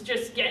violence is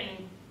just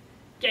getting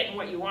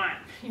what you want.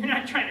 You're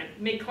not trying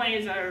to make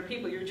claims on other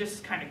people, you're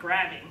just kind of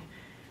grabbing.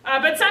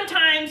 But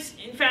sometimes,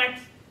 in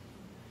fact,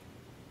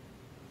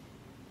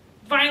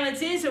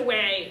 violence is a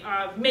way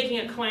of making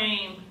a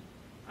claim,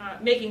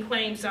 making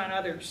claims on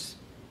others.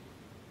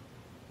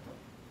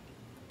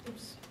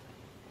 Oops.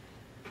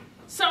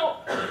 So,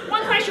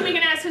 one question we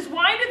can ask is,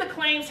 why do the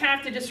claims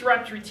have to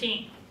disrupt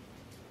routine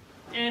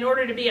in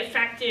order to be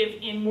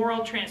effective in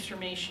moral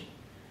transformation?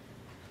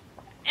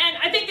 And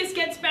I think this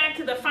gets back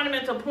to the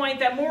fundamental point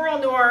that moral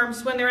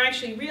norms, when they're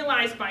actually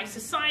realized by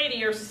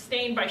society, are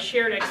sustained by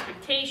shared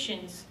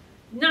expectations,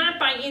 not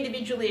by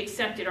individually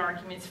accepted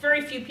arguments.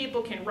 Very few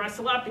people can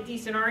rustle up a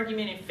decent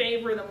argument in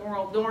favor of the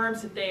moral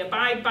norms that they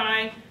abide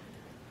by.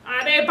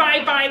 They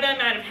abide by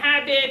them out of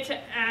habit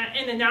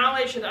and the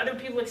knowledge that other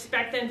people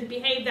expect them to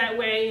behave that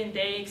way, and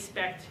they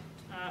expect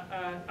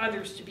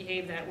others to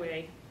behave that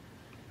way.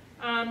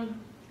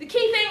 The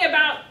key thing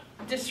about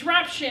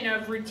disruption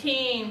of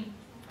routine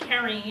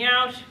carrying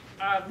out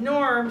of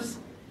norms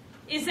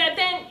is that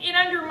then it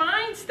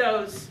undermines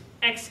those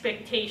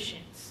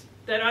expectations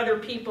that other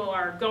people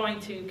are going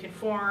to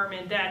conform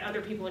and that other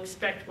people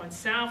expect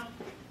oneself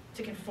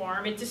to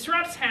conform. It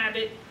disrupts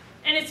habit,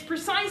 and it's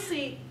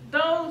precisely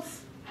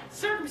those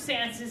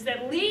circumstances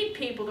that lead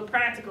people to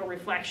practical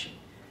reflection.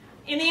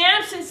 In the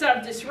absence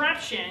of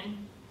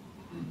disruption,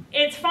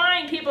 it's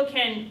fine, people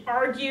can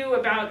argue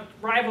about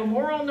rival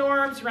moral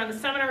norms around the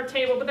seminar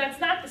table, but that's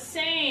not the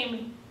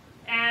same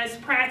as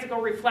practical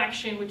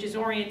reflection, which is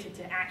oriented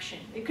to action.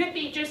 It could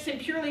be just in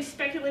purely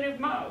speculative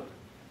mode.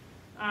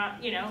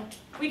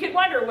 We could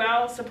wonder,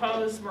 well,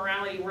 suppose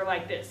morality were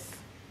like this.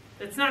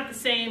 That's not the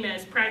same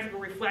as practical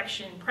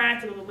reflection,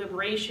 practical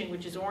deliberation,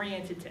 which is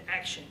oriented to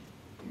action.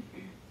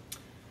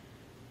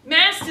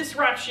 Mass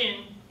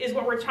disruption is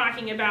what we're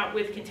talking about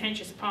with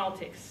contentious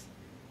politics.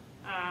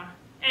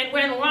 And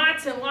when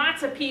lots and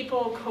lots of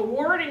people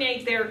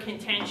coordinate their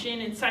contention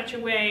in such a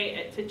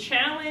way to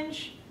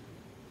challenge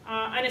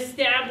an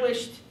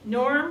established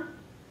norm,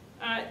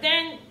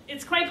 then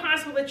it's quite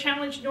possible the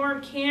challenged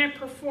norm can't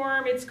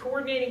perform its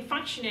coordinating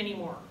function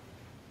anymore.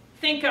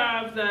 Think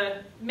of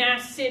the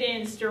mass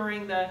sit-ins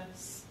during the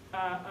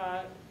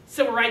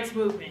civil rights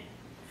movement,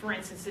 for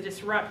instance, to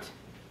disrupt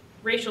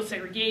racial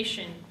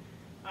segregation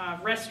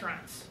of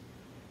restaurants.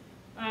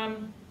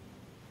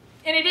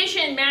 In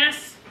addition,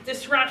 mass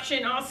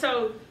disruption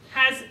also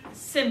has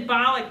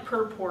symbolic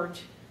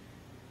purport.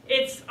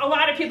 It's a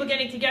lot of people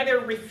getting together,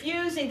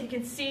 refusing to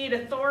concede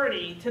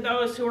authority to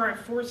those who are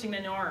enforcing the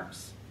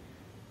norms.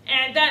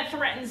 And that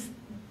threatens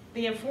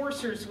the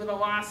enforcers with a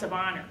loss of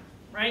honor,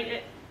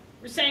 right?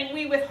 We're saying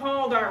we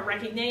withhold our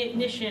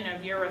recognition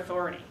of your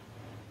authority,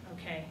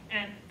 okay?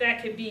 And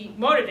that could be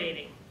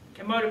motivating. It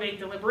can motivate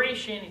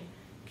deliberation. It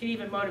can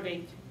even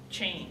motivate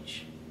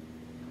change.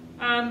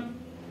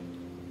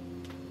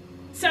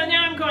 So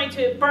now I'm going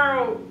to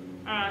borrow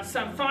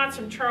some thoughts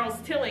from Charles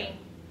Tilly,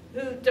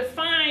 who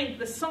defined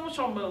the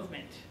social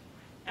movement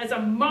as a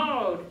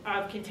mode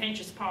of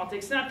contentious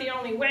politics, not the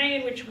only way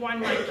in which one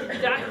might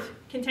conduct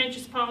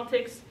contentious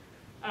politics,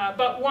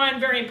 but one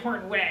very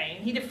important way.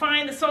 He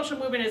defined the social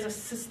movement as a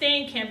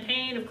sustained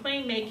campaign of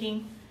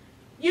claim-making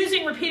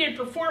using repeated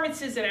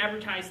performances that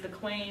advertise the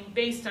claim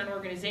based on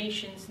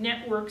organizations,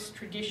 networks,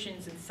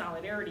 traditions, and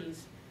solidarities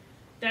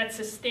that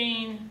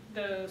sustain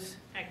those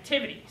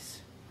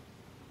activities.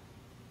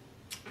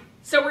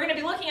 So we're going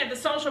to be looking at the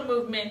social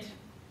movement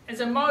as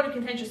a mode of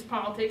contentious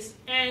politics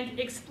and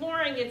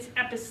exploring its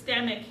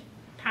epistemic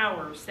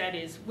powers, that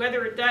is,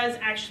 whether it does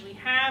actually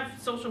have,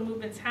 social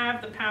movements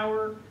have the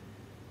power,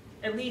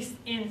 at least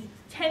in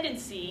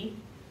tendency,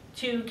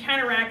 to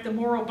counteract the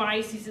moral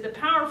biases of the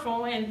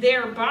powerful and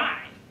thereby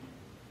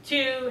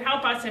to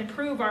help us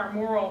improve our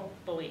moral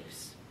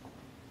beliefs.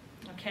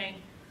 Okay?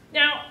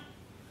 Now,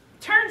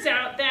 turns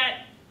out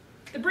that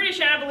the British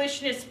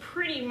abolitionists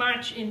pretty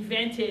much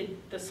invented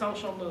the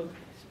social movement.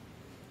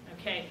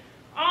 Okay?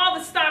 All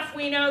the stuff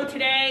we know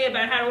today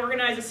about how to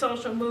organize a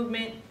social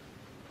movement,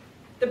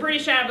 the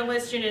British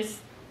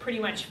abolitionists pretty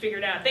much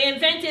figured out. They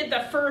invented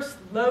the first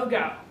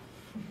logo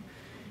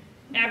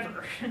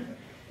ever.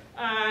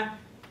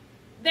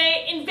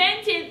 They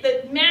invented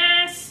the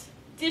mass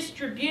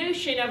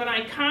distribution of an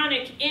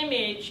iconic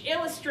image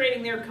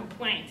illustrating their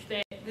complaint.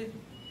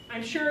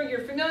 I'm sure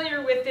you're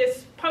familiar with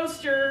this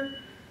poster.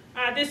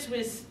 This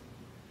was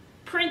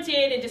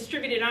printed and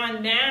distributed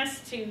en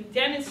masse to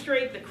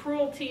demonstrate the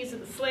cruelties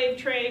of the slave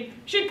trade. I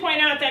should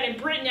point out that in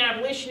Britain,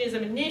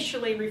 abolitionism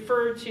initially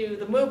referred to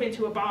the movement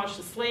to abolish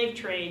the slave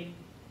trade.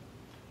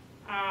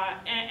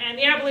 And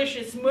the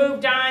abolitionists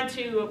moved on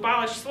to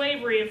abolish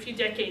slavery a few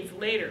decades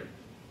later.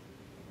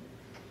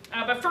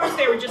 But first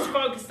they were just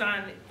focused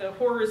on the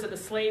horrors of the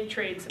slave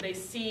trade. So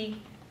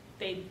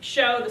they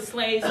show the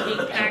slaves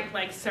being packed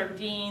like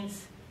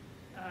sardines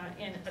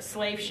in a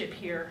slave ship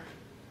here.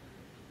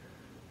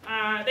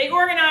 They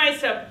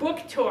organized a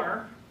book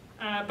tour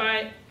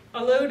by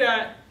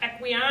Oluda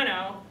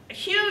Equiano, a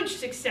huge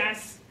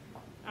success.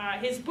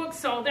 His book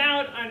sold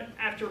out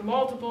after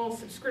multiple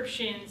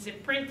subscriptions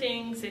and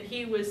printings, and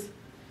he was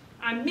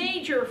a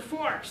major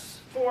force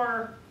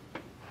for,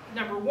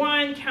 number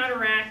one,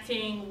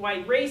 counteracting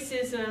white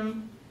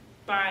racism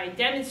by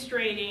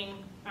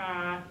demonstrating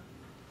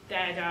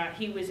that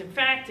he was, in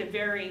fact, a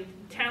very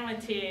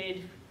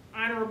talented,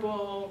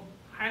 honorable,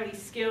 highly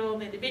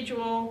skilled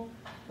individual,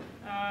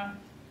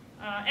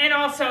 and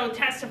also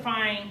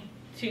testifying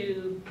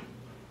to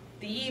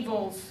the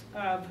evils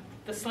of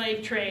the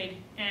slave trade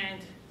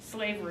and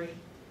slavery.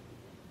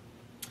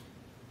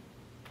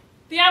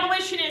 The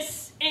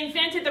abolitionists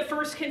invented the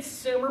first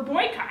consumer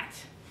boycott.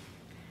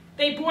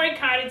 They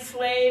boycotted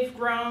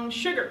slave-grown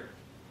sugar.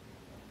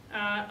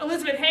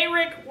 Elizabeth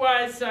Hayrick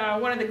was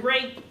one of the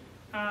great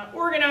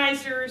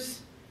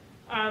organizers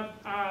of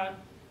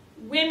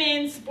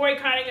women's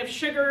boycotting of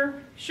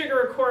sugar. Sugar,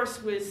 of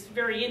course, was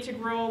very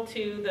integral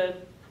to the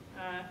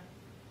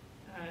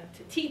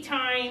to tea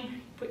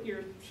time. Put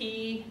your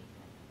tea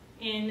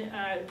in,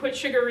 put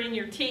sugar in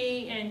your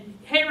tea, and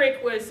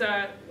Hayrick was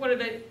one of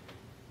the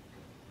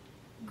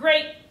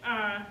great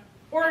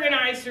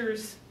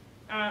organizers,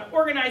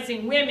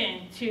 organizing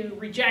women to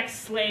reject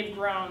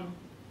slave-grown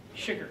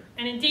sugar.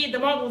 And indeed, the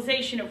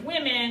mobilization of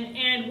women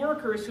and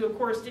workers, who of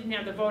course didn't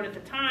have the vote at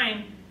the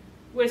time,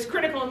 was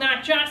critical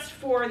not just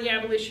for the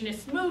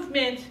abolitionist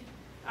movement,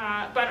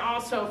 but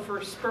also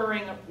for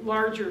spurring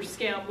larger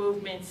scale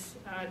movements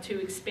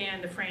to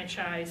expand the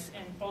franchise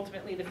and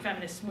ultimately the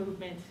feminist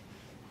movement,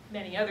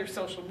 many other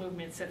social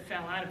movements that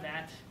fell out of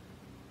that.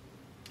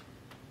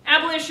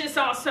 Abolitionists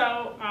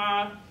also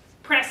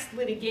pressed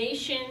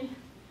litigation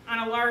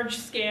on a large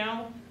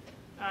scale.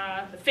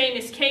 The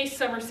famous case,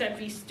 Somerset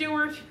v.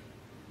 Stewart,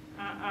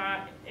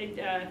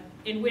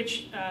 in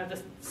which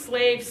the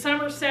slave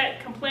Somerset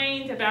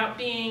complained about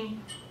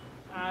being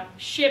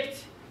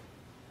shipped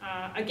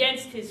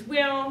against his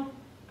will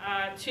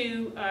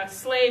to a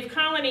slave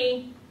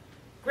colony.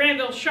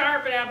 Granville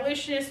Sharp, an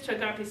abolitionist,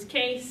 took up his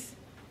case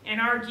and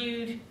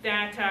argued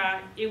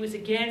that it was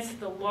against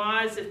the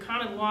laws of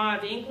common law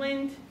of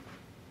England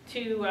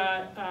to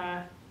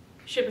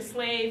ship a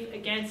slave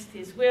against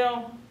his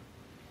will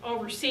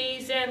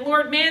overseas. And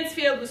Lord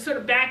Mansfield was sort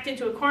of backed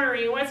into a corner.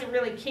 He wasn't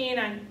really keen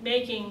on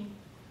making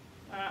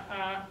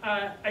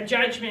a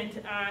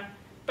judgment,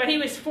 but he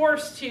was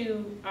forced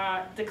to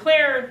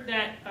declare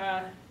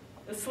that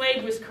the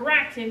slave was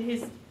correct, and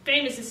his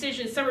famous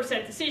decision,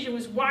 Somerset decision,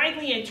 was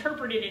widely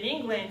interpreted in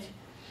England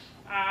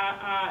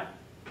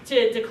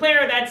to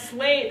declare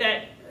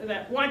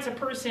that once a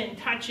person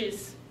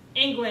touches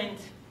England,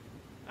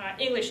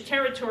 English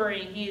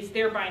territory, he is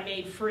thereby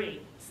made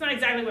free. It's not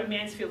exactly what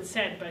Mansfield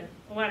said, but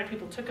a lot of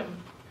people took him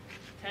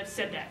to have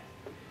said that.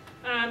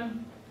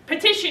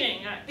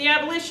 Petitioning. The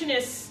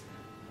abolitionists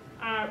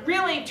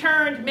really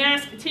turned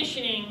mass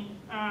petitioning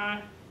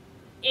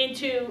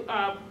into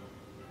a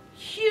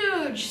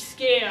huge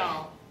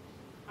scale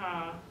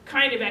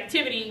kind of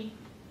activity.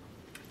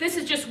 This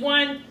is just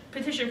one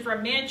petition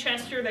from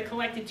Manchester that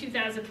collected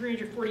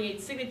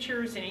 2,348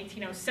 signatures in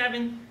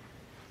 1807.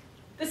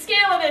 The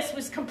scale of this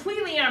was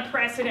completely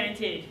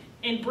unprecedented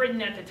in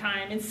Britain at the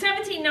time. In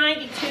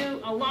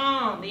 1792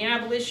 alone, the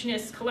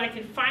abolitionists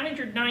collected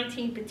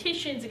 519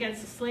 petitions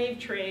against the slave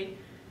trade,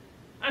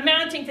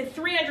 amounting to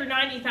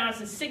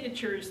 390,000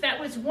 signatures. That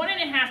was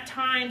 1.5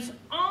 times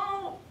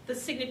all the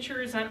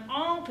signatures on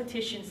all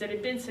petitions that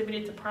had been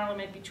submitted to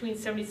Parliament between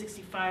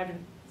 1765 and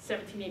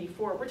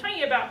 1784. We're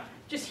talking about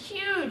just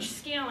huge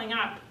scaling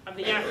up of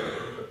the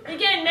effort.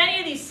 Again, many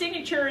of these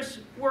signatures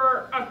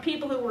were of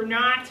people who were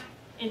not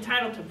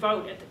entitled to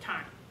vote at the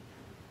time.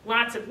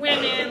 Lots of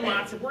women,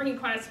 lots of working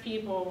class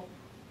people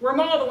were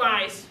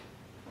mobilized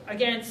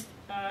against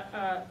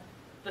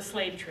the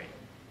slave trade.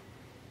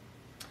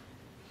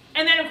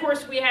 And then, of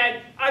course, we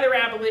had other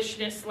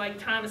abolitionists like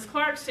Thomas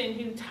Clarkson,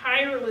 who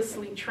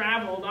tirelessly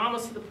traveled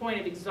almost to the point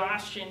of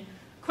exhaustion.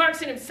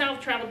 Clarkson himself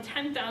traveled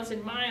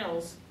 10,000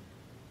 miles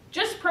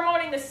just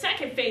promoting the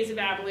second phase of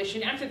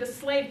abolition. After the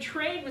slave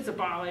trade was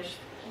abolished,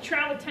 he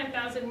traveled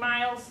 10,000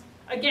 miles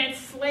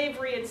against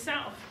slavery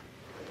itself,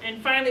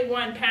 and finally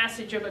won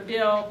passage of a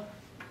bill,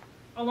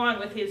 along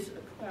with his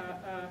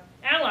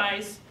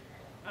allies,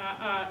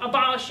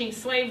 abolishing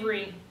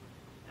slavery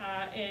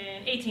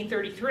in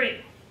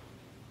 1833.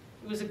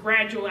 It was a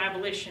gradual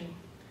abolition,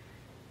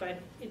 but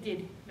it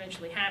did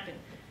eventually happen.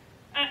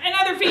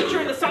 Another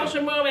feature of the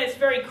social movement that's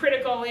very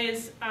critical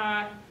is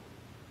the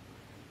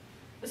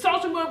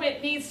social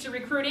movement needs to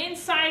recruit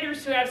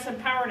insiders who have some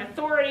power and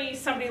authority,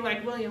 somebody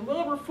like William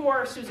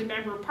Wilberforce, who's a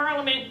member of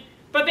Parliament,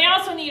 but they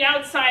also need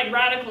outside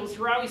radicals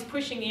who are always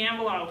pushing the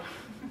envelope,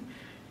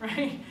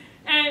 right?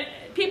 And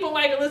people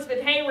like Elizabeth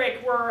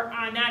Hayrick were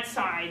on that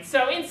side.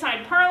 So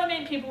inside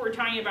Parliament, people were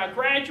talking about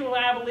gradual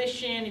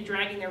abolition and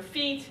dragging their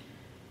feet.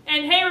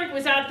 And Hayrick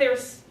was out there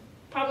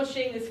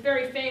publishing this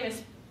very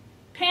famous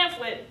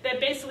pamphlet that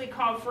basically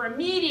called for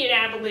immediate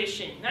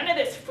abolition. None of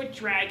this foot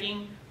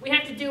dragging. We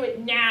have to do it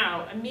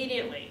now,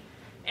 immediately.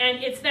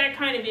 And it's that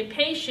kind of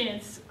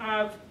impatience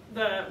of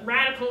the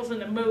radicals in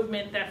the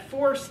movement that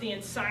force the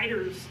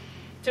insiders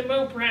to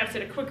move perhaps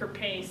at a quicker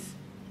pace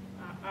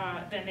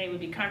than they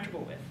would be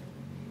comfortable with.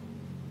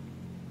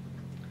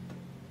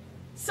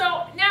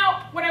 So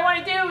now what I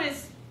want to do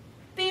is,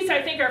 these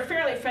I think are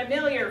fairly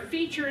familiar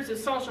features of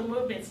social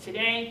movements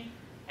today.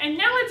 And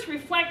now let's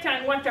reflect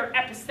on what their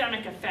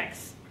epistemic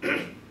effects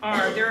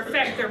are,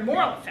 their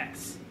moral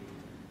effects.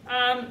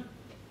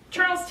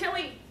 Charles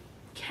Tilly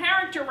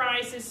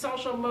characterizes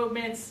social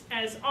movements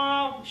as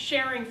all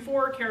sharing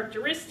 4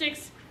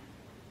 characteristics.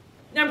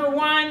 Number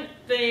 1,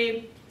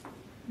 the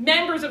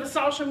members of a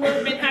social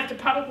movement have to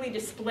publicly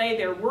display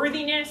their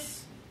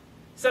worthiness.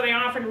 So they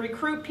often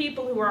recruit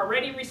people who are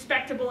already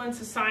respectable in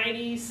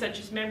society, such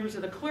as members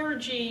of the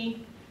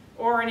clergy,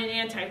 or in an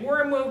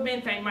anti-war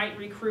movement, they might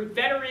recruit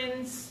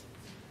veterans.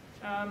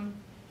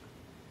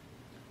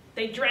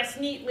 They dress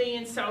neatly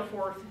and so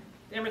forth,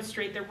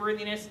 demonstrate their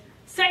worthiness.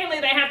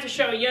 Secondly, they have to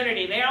show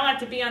unity. They all have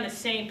to be on the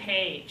same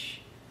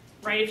page,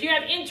 right? If you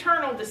have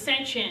internal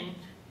dissension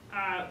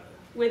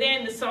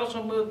within the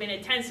social movement,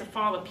 it tends to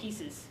fall to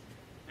pieces.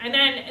 And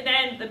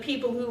then the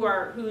people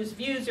whose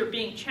views are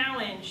being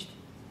challenged,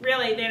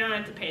 really, they don't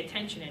have to pay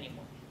attention anymore.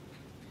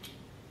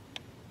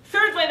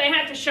 Thirdly, they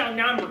have to show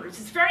numbers.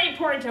 It's very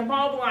important to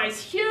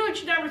mobilize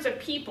huge numbers of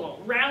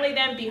people, rally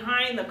them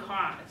behind the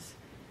cause.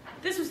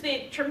 This was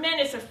the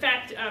tremendous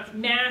effect of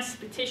mass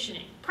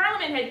petitioning.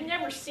 Parliament had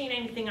never seen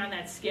anything on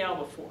that scale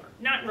before,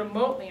 not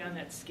remotely on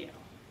that scale.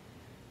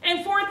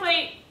 And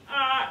fourthly,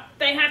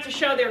 they have to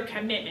show their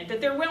commitment,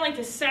 that they're willing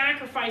to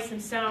sacrifice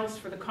themselves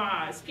for the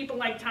cause. People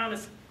like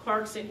Thomas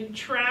Clarkson, who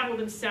traveled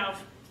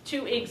himself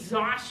to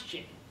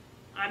exhaustion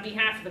on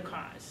behalf of the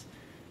cause.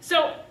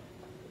 So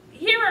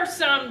here are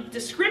some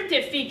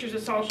descriptive features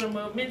of social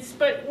movements,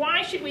 but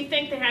why should we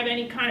think they have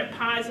any kind of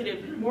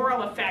positive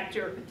moral effect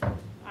or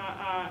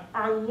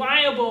are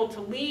liable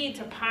to lead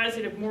to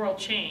positive moral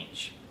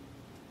change?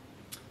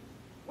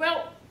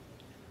 Well,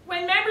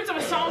 when members of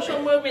a social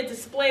social movement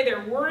display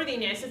their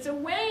worthiness, it's a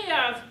way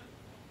of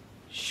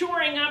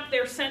shoring up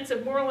their sense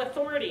of moral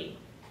authority,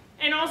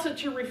 and also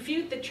to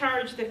refute the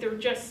charge that they're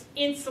just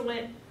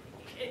insolent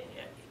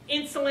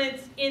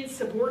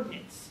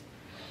insubordinates,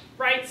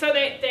 right? So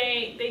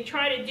they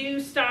try to do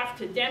stuff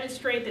to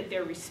demonstrate that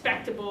they're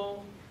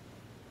respectable,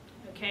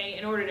 okay,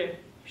 in order to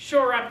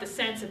shore up the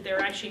sense that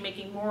they're actually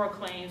making moral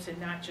claims and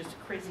not just a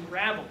crazy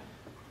rabble.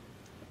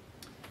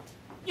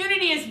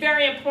 Unity is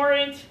very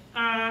important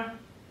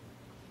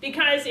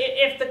because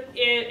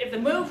if the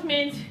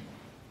movement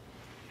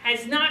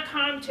has not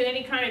come to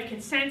any kind of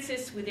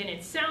consensus within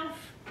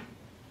itself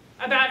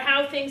about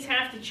how things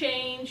have to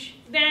change,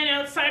 then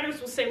outsiders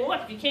will say, well,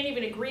 look, if you can't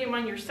even agree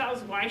among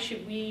yourselves, why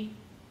should we,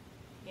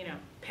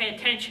 pay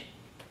attention?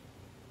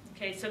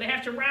 Okay, so they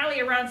have to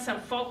rally around some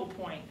focal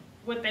point,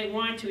 what they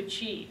want to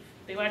achieve.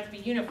 They have to be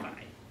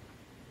unified.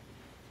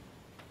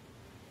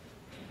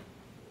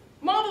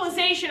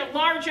 Mobilization of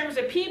large numbers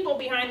of people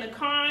behind the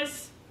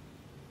cause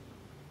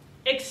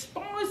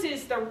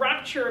exposes the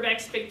rupture of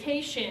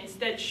expectations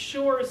that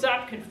shores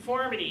up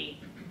conformity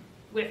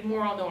with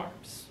moral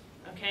norms.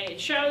 Okay,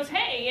 it shows,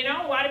 hey,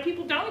 a lot of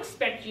people don't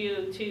expect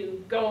you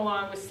to go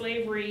along with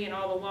slavery and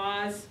all the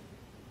laws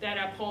that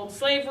uphold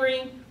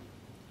slavery.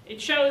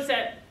 It shows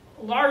that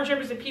large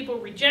numbers of people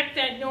reject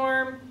that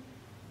norm,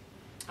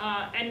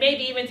 and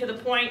maybe even to the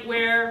point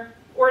where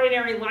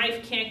ordinary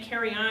life can't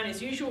carry on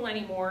as usual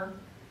anymore,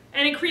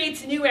 and it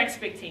creates new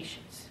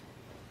expectations.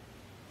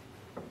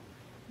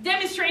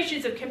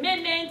 Demonstrations of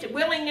commitment,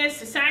 willingness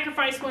to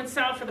sacrifice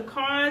oneself for the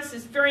cause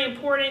is very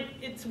important.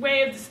 It's a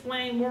way of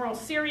displaying moral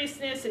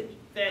seriousness,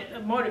 that the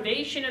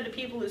motivation of the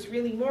people is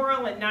really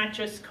moral and not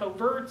just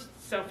covert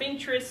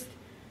self-interest.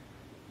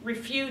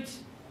 Refute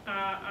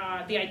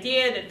the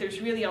idea that there's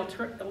really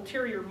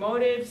ulterior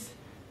motives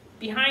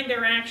behind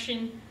their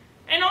action.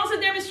 And also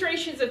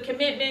demonstrations of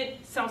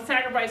commitment,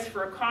 self-sacrifice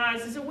for a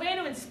cause is a way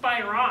to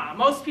inspire awe.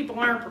 Most people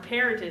aren't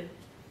prepared to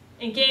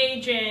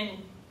engage in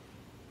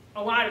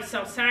a lot of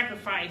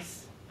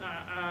self-sacrifice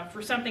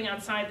for something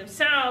outside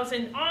themselves,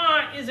 and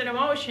awe is an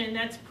emotion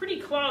that's pretty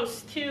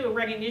close to a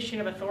recognition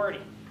of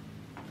authority.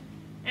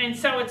 And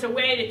so it's a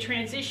way to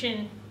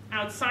transition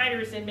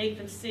outsiders and make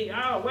them see,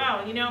 oh,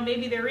 well,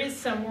 maybe there is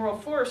some moral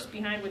force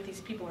behind what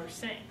these people are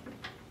saying.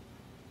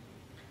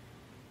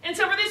 And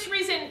so for this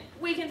reason,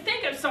 we can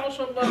think of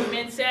social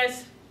movements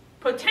as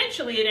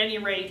potentially, at any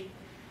rate,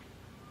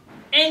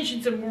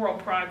 engines of moral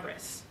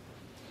progress,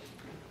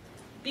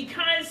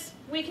 because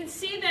we can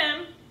see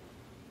them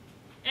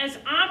as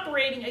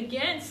operating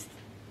against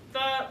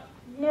the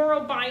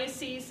moral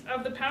biases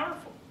of the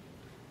powerful.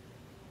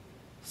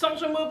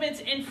 Social movements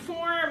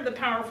inform the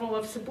powerful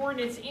of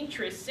subordinates'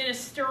 interests in a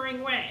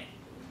stirring way,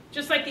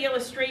 just like the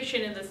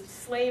illustration in the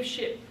slave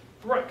ship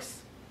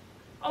Brooks.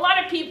 A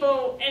lot of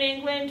people in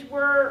England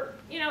were,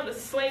 the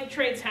slave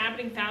trade's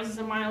happening thousands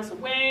of miles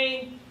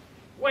away.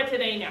 What do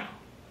they know?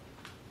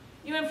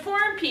 You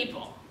inform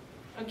people,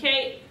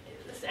 okay?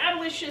 The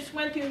abolitionists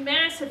went through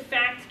massive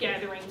fact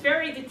gathering,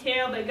 very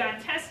detailed. They got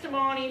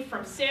testimony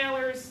from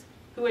sailors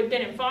who had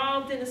been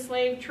involved in the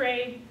slave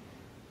trade,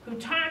 who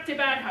talked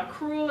about how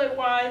cruel it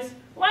was.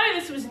 A lot of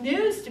this was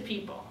news to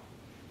people.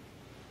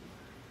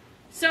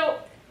 So,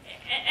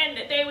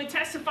 and they would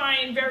testify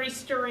in very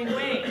stirring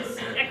ways.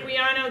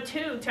 Equiano,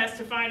 too,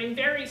 testified in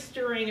very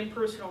stirring and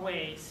personal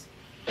ways.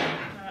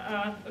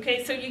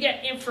 Okay, so you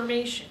get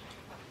information.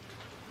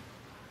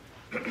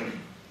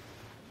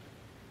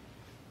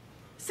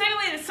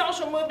 Secondly, the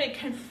social movement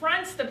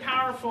confronts the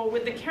powerful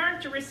with the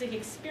characteristic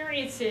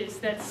experiences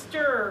that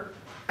stir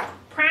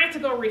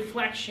practical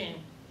reflection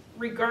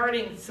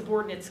regarding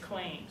subordinates'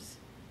 claims.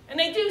 And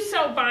they do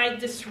so by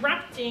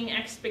disrupting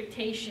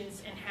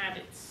expectations and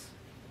habits.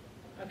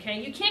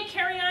 Okay, you can't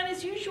carry on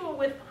as usual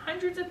with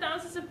hundreds of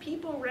thousands of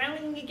people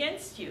rallying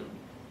against you.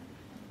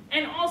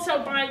 And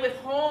also by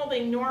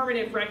withholding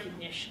normative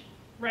recognition.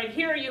 Right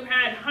here you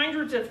had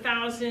hundreds of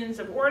thousands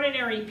of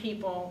ordinary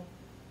people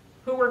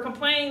who were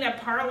complaining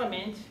that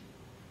Parliament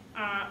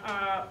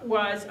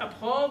was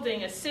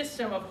upholding a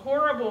system of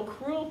horrible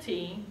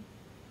cruelty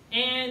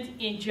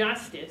and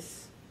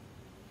injustice.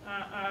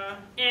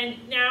 And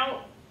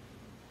now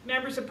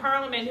members of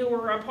Parliament who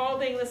were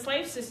upholding the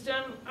slave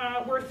system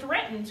were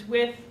threatened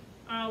with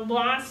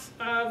loss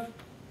of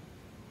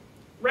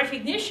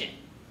recognition,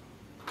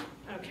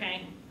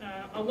 okay,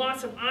 a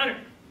loss of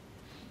honor.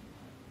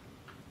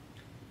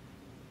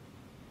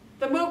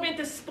 The movement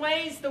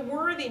displays the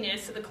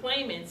worthiness of the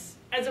claimants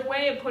as a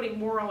way of putting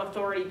moral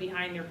authority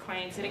behind their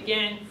claims and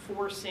again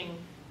forcing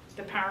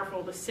the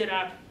powerful to sit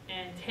up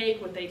and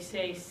take what they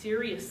say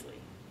seriously.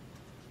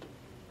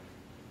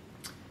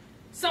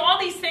 So all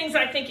these things,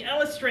 I think,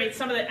 illustrate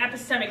some of the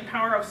epistemic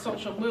power of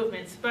social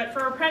movements. But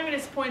from a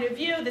pragmatist point of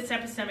view, this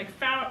epistemic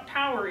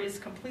power is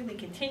completely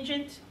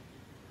contingent.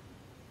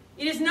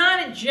 It is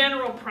not a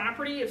general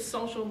property of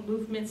social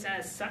movements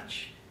as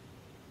such.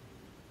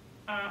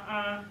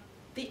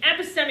 The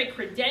epistemic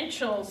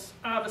credentials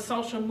of a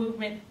social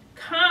movement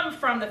come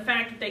from the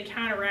fact that they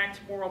counteract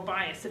moral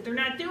bias. If they're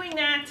not doing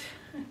that,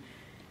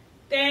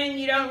 then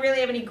you don't really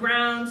have any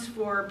grounds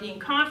for being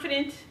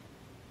confident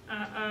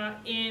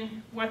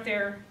in what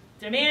they're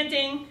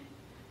demanding.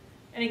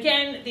 And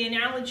again, the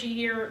analogy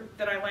here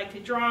that I like to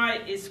draw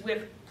is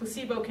with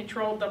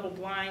placebo-controlled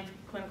double-blind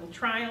clinical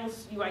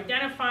trials. You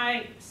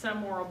identify some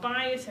moral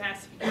bias, it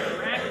has to be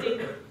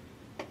counteracted.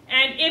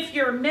 And if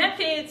your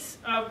methods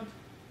of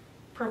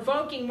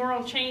provoking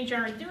moral change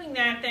aren't doing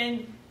that,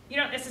 then you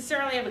don't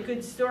necessarily have a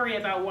good story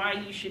about why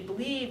you should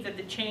believe that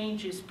the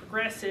change is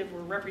progressive or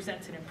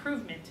represents an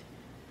improvement.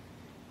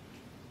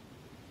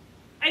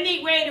 A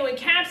neat way to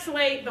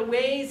encapsulate the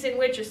ways in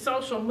which a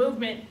social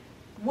movement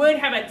would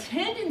have a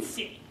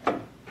tendency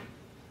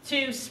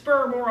to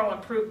spur moral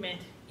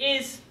improvement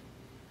is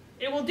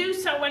it will do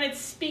so when it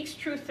speaks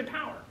truth to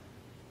power,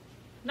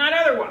 not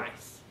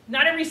otherwise.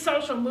 Not every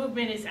social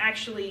movement is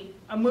actually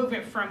a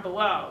movement from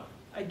below,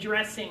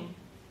 addressing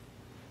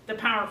the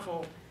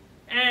powerful.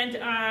 And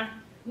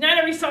not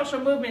every social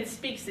movement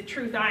speaks the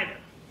truth either.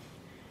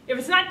 If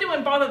it's not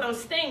doing both of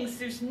those things,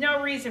 there's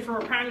no reason from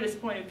a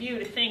pragmatist point of view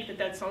to think that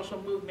that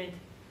social movement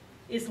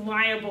is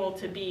liable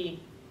to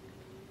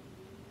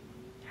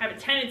have a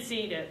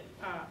tendency to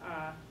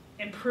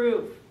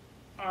improve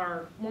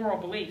our moral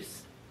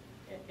beliefs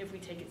if we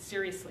take it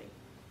seriously.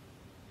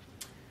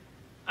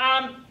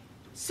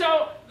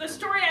 So the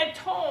story I've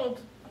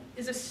told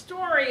is a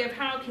story of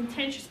how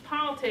contentious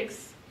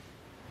politics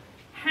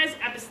has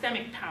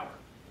epistemic power.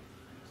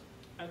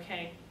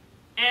 Okay?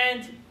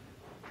 And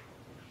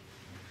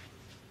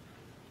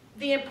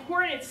the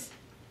importance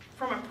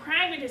from a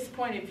pragmatist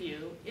point of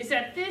view is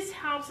that this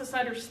helps us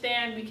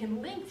understand we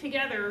can link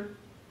together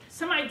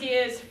some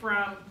ideas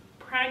from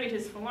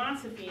pragmatist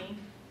philosophy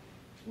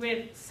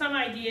with some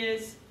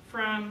ideas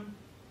from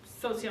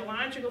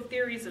sociological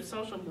theories of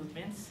social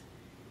movements,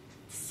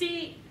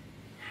 see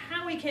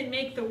how we can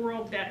make the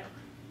world better.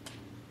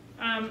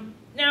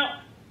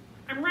 Now,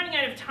 I'm running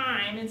out of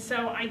time, and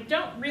so I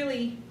don't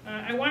really,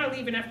 I want to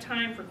leave enough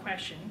time for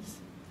questions.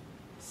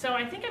 So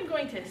I think I'm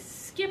going to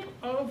skip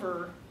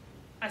over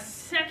a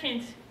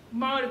second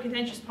mode of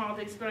contentious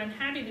politics, but I'm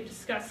happy to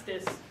discuss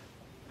this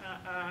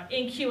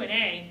in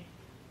Q&A,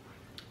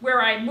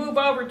 where I move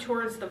over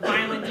towards the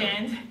violent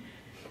end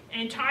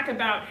and talk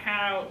about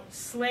how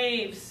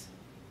slaves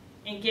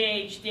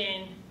engaged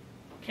in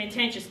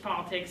contentious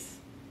politics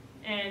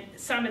and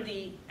some of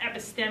the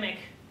epistemic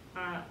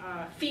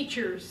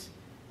features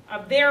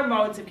of their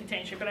modes of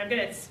contention. But I'm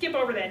going to skip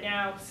over that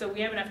now so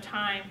we have enough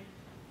time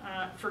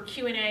for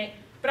Q&A.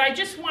 But I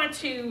just want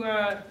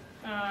to,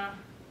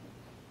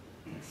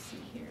 let's see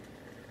here,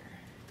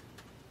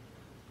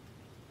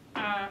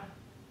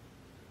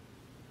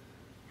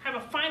 have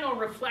a final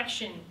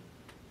reflection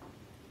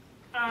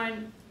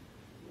on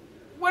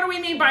what do we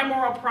mean by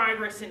moral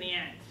progress in the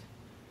end.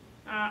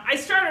 I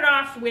started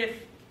off with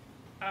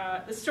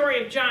the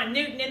story of John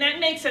Newton, and that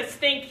makes us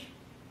think,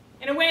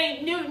 in a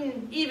way,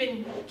 Newton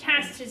even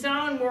cast his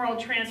own moral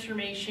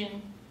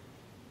transformation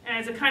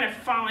as a kind of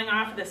falling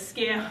off of the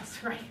scales,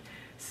 right?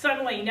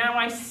 Suddenly, now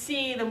I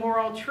see the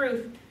moral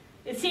truth.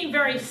 It seemed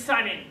very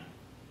sudden.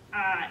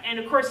 And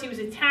of course, he was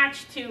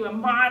attached to a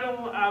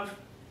model of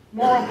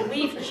moral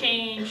belief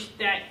change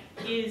that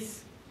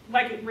is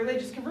like a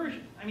religious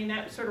conversion. I mean,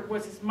 that sort of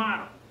was his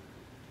model.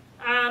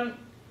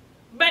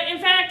 But in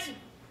fact,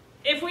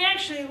 if we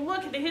actually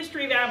look at the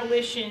history of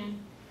abolition,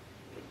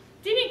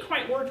 it didn't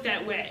quite work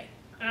that way.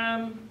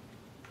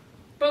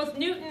 Both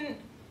Newton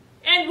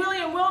and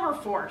William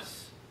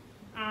Wilberforce,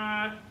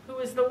 who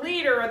was the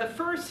leader of the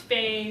first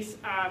phase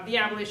of the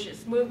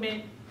abolitionist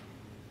movement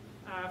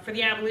for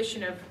the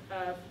abolition of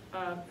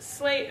the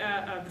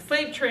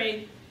slave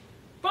trade,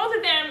 both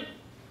of them,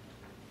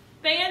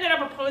 they ended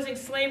up opposing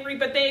slavery,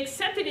 but they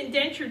accepted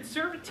indentured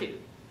servitude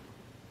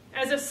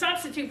as a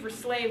substitute for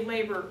slave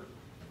labor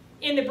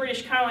in the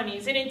British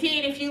colonies. And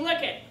indeed, if you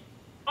look at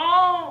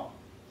all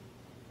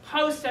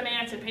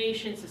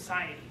post-emancipation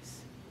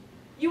societies,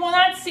 you will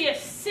not see a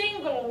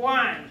single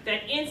one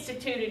that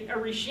instituted a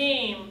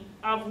regime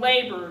of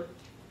labor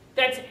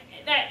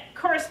that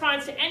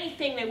corresponds to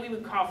anything that we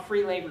would call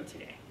free labor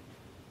today.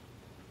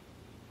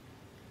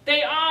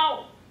 They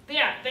all,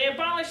 they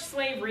abolished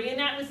slavery, and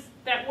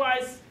that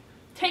was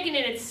taken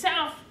in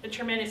itself a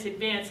tremendous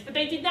advance, but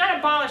they did not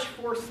abolish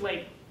forced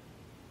labor.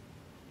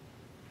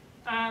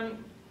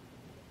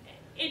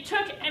 It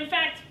took, in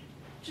fact,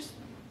 just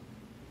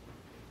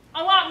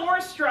a lot more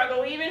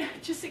struggle, even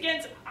just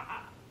against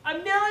a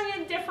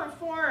million different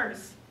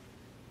forms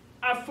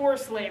of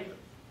forced labor.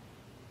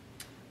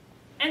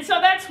 And so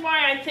that's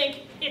why I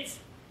think it's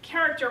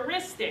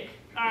characteristic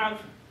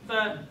of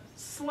the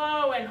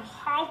slow and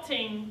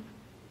halting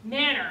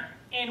manner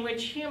in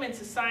which human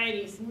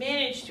societies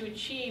manage to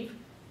achieve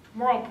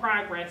moral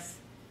progress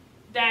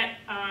that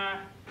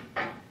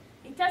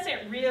it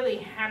doesn't really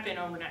happen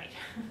overnight.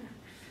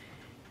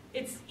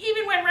 It's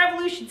even when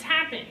revolutions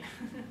happen,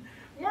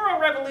 moral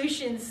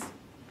revolutions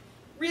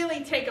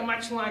really take a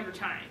much longer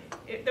time.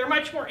 They're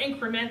much more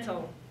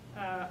incremental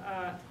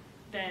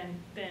than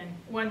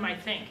one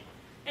might think.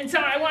 And so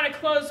I want to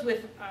close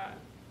with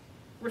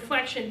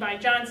reflection by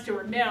John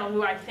Stuart Mill,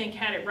 who I think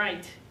had it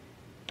right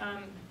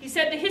He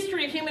said, "The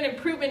history of human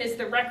improvement is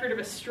the record of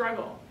a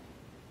struggle,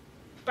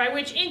 by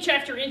which inch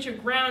after inch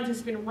of ground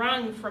has been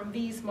wrung from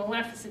these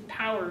maleficent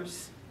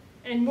powers,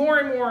 and more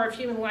of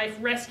human life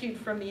rescued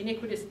from the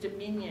iniquitous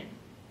dominion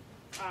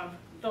of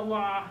the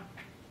law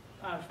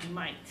of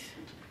might."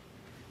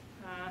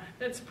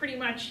 That's pretty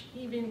much,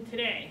 even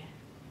today,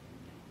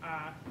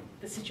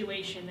 the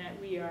situation that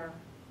we are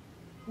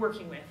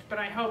working with. But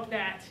I hope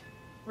that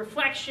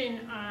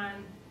reflection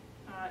on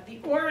the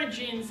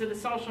origins of the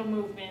social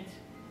movement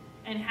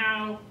and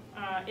how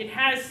it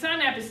has some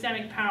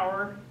epistemic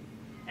power,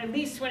 at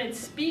least when it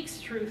speaks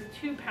truth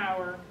to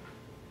power,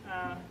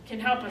 can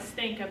help us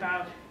think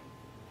about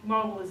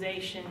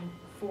mobilization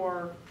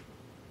for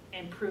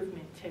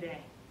improvement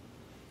today.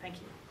 Thank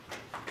you.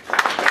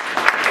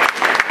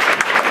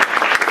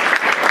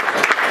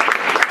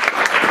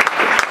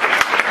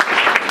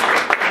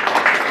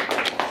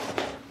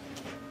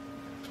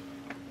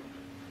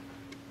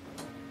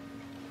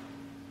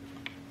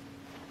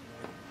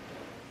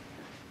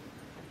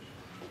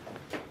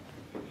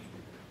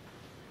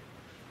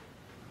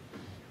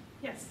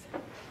 Yes.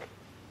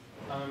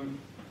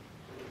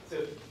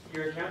 So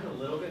your account a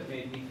little bit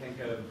made me think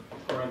of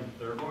Coram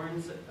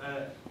Thurborn's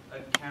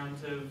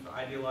account of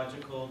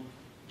ideological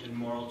and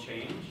moral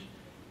change.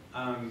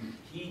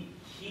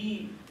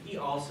 He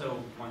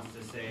also wants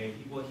to say,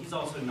 well, he's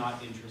also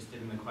not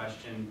interested in the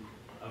question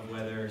of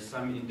whether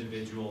some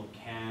individual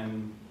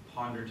can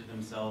ponder to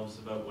themselves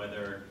about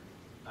whether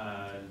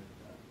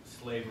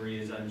slavery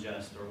is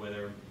unjust or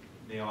whether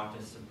they ought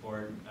to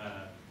support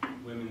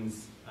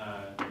women's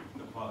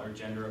or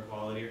gender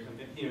equality or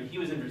something. You know, he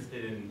was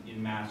interested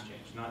in mass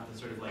change, not the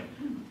sort of like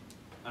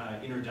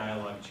inner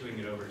dialogue, chewing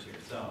it over to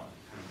yourself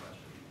kind of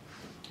question.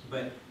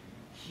 But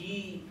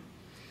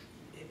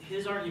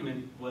his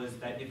argument was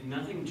that if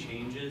nothing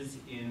changes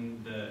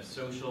in the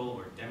social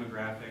or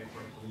demographic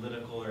or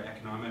political or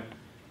economic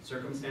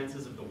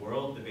circumstances of the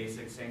world, the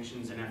basic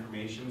sanctions and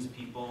affirmations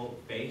people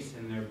face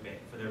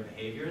for their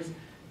behaviors,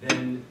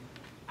 then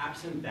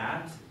absent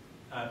that,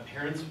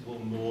 parents will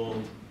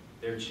mold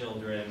their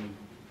children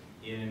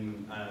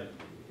in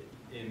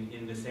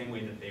the same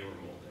way that they were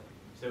molded.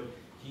 So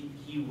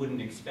he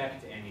wouldn't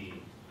expect any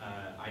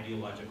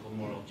ideological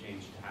moral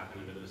change to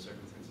happen under those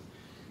circumstances.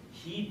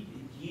 He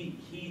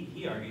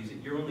argues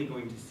that you're only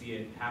going to see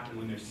it happen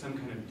when there's some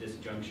kind of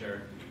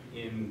disjuncture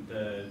in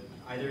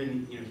either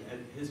in, you know,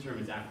 his term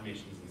is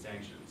affirmations and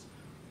sanctions,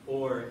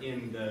 or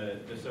in the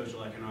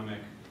social economic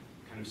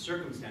kind of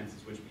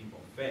circumstances which people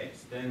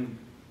face. Then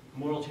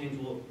moral change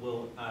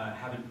will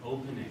have an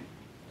opening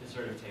to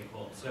sort of take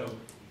hold. So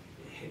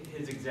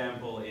his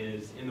example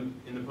is in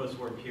the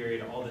post-war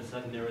period, all of a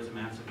sudden there was a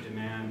massive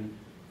demand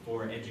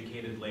for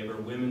educated labor.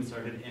 Women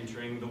started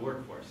entering the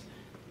workforce.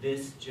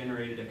 This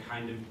generated a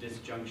kind of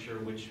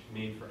disjuncture which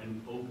made for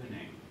an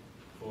opening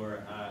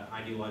for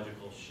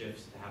ideological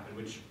shifts to happen,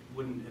 which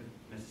wouldn't have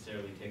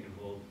necessarily taken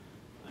hold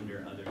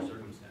under other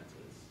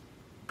circumstances.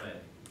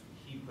 But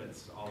he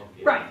puts all of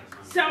the right.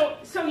 So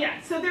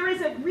there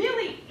is a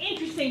really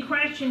interesting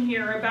question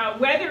here about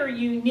whether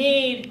you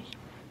need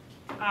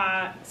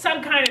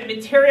some kind of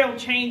material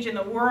change in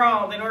the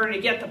world in order to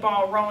get the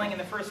ball rolling in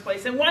the first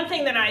place. And one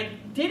thing that I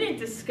didn't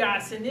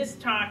discuss in this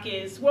talk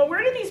is, well,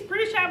 where did these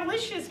British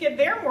abolitionists get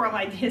their moral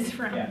ideas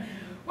from? Yeah.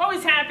 What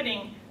was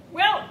happening?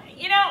 Well,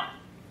 you know,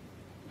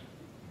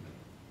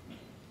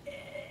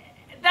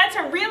 that's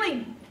a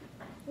really,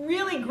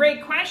 really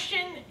great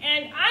question,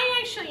 and I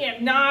actually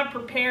am not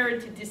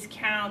prepared to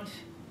discount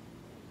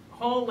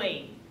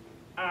wholly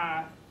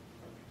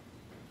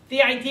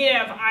the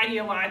idea of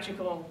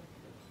ideological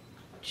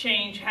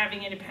change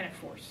having independent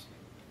force.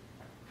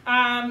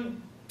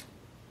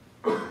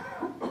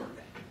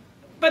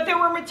 But there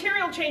were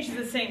material changes at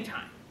the same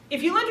time.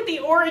 If you look at the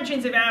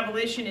origins of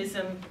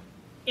abolitionism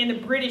in the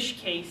British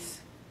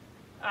case,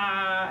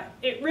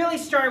 it really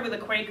started with the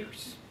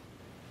Quakers.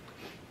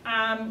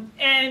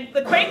 And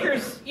the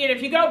Quakers, you know,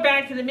 if you go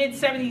back to the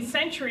mid-17th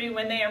century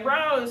when they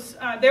arose,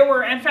 there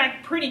were, in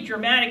fact, pretty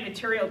dramatic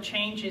material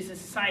changes in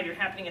society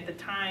happening at the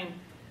time,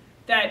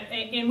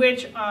 in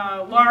which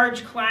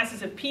large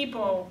classes of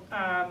people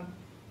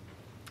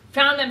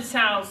found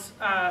themselves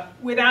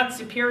without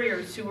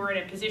superiors who were in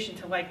a position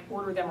to like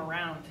order them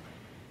around.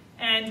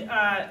 And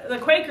the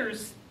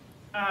Quakers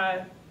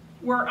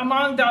were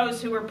among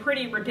those who were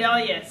pretty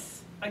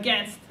rebellious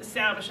against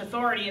established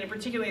authority, and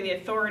particularly the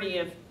authority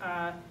of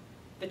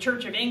the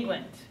Church of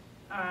England.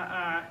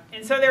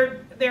 And so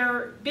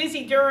they're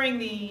busy during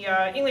the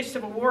English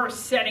Civil War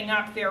setting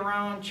up their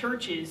own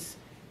churches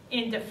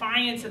in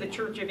defiance of the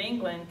Church of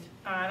England.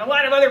 And a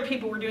lot of other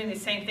people were doing the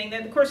same thing.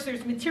 Then, of course,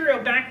 there's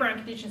material background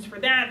conditions for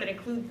that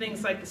include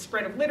things like the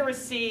spread of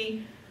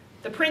literacy,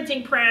 the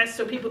printing press,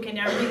 so people can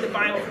now read the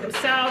Bible for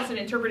themselves and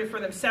interpret it for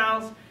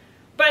themselves.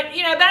 But,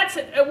 you know, that's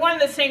one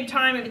at the same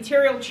time a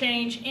material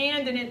change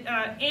and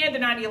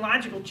an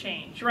ideological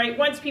change, right?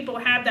 Once people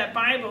have that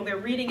Bible, they're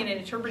reading it and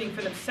interpreting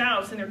for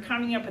themselves, and they're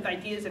coming up with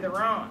ideas of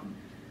their own.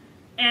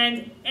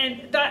 And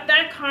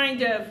that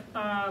kind of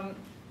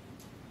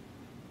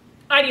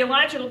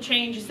ideological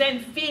change is then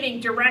feeding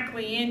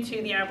directly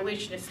into the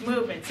abolitionist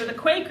movement. So the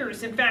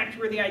Quakers, in fact,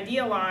 were the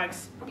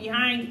ideologues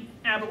behind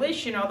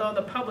abolition, although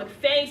the public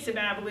face of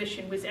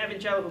abolition was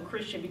evangelical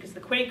Christian, because the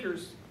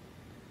Quakers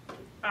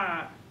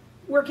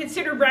were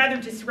considered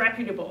rather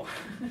disreputable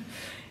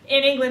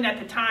in England at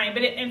the time.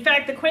 But in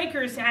fact, the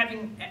Quakers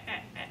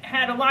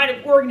had a lot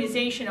of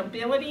organization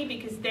ability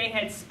because they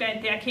had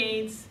spent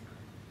decades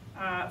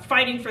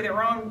fighting for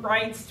their own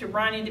rights to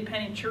run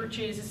independent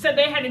churches. So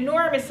they had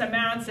enormous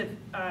amounts of,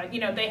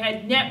 they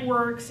had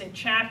networks and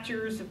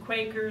chapters of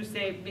Quakers.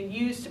 They've been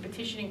used to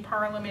petitioning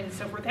Parliament and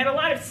so forth. They had a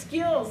lot of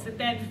skills that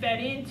then fed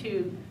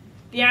into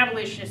the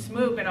abolitionist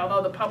movement,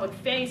 although the public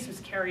face was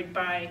carried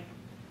by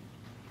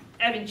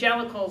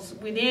evangelicals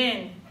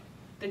within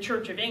the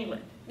Church of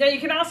England. Now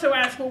you can also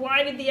ask, well,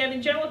 why did the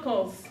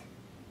evangelicals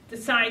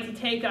decide to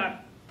take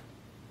up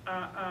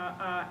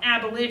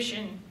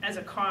abolition as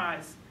a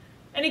cause?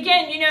 And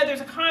again, there's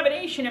a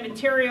combination of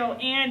material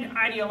and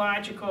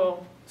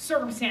ideological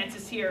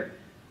circumstances here.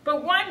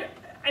 But one,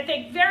 I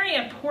think, very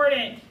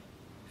important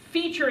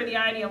feature of the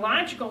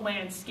ideological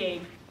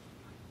landscape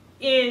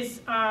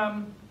is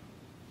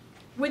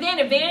within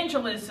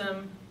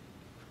evangelism,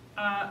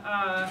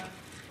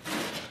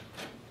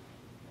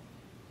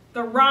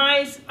 the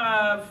rise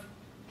of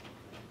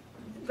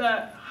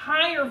the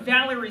higher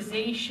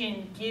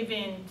valorization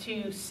given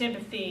to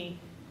sympathy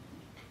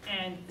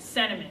and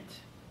sentiment.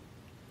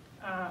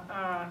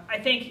 I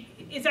think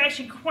is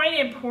actually quite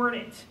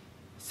important.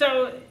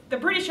 So the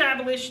British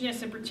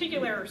abolitionists in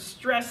particular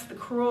stressed the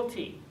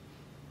cruelty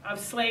of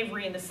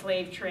slavery and the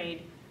slave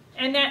trade,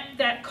 and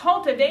that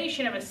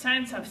cultivation of a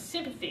sense of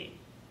sympathy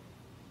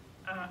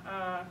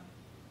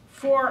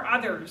for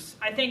others,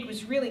 I think,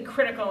 was really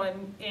critical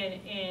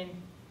in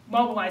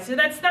mobilizing. So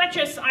that's not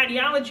just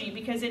ideology,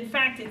 because in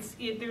fact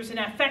there's an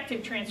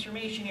affective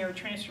transformation here, a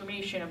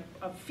transformation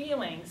of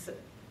feelings,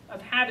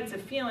 of habits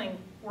of feeling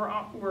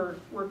were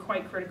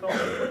quite critical.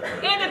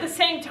 And at the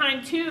same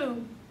time,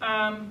 too,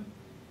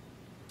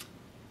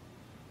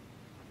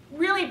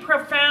 really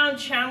profound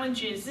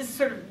challenges. This is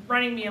sort of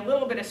running me a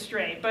little bit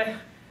astray, but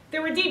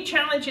there were deep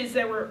challenges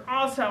that were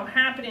also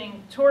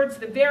happening towards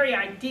the very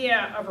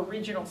idea of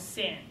original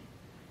sin.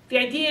 The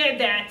idea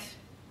that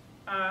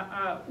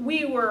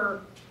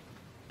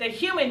that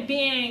human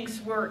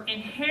beings were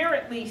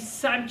inherently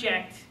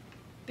subject,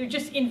 they're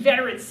just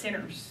inveterate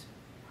sinners.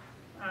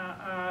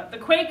 The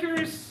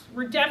Quakers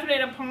were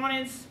definite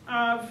opponents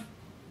of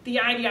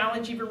the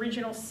ideology of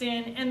original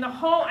sin, and the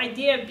whole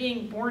idea of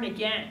being born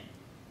again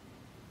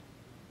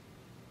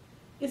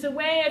is a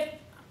way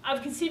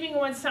of conceiving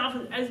oneself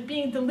as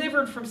being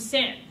delivered from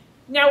sin.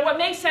 Now, what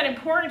makes that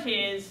important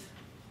is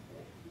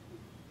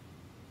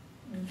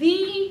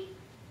the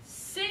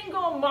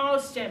single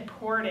most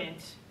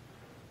important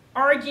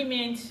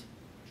argument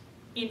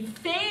in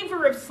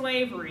favor of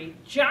slavery,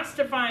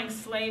 justifying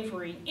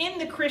slavery in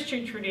the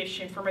Christian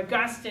tradition from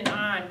Augustine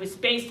on, was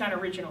based on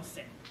original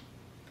sin.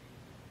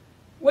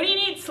 What do you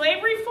need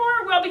slavery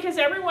for? Well, because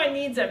everyone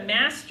needs a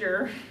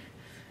master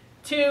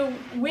to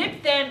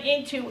whip them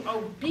into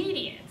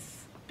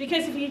obedience.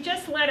 Because if you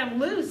just let them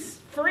loose,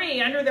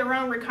 free, under their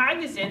own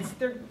recognizance,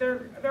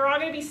 they're all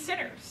going to be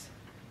sinners.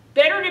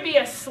 Better to be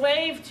a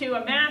slave to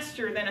a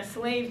master than a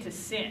slave to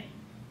sin.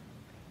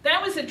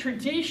 That was a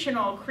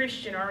traditional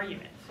Christian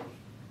argument.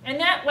 And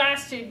that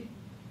lasted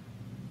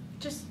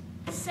just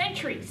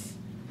centuries.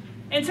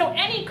 And so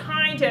any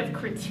kind of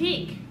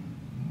critique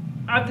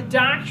of the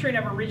doctrine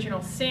of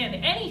original sin,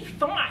 any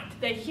thought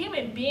that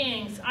human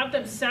beings of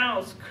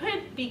themselves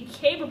could be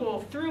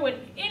capable through an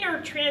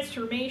inner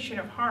transformation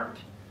of heart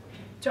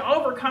to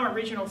overcome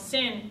original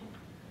sin,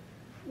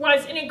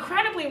 was an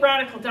incredibly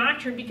radical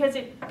doctrine because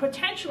it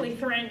potentially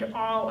threatened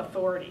all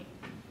authority.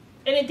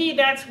 And indeed,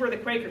 that's where the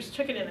Quakers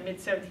took it in the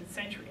mid-17th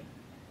century.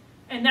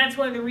 And that's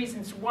one of the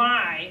reasons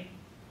why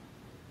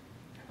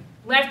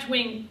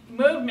left-wing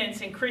movements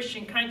in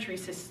Christian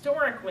countries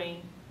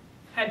historically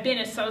have been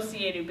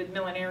associated with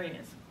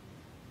millenarianism,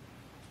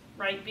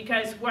 right?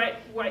 Because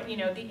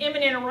the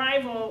imminent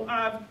arrival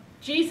of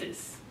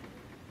Jesus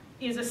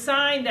is a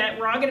sign that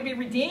we're all going to be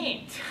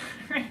redeemed.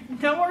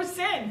 Right? No more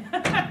sin.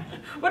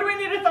 What do we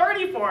need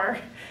authority for?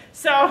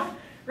 So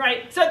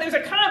there's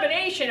a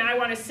combination, I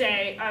want to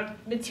say, of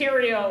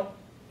material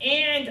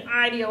and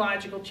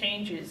ideological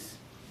changes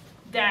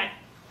that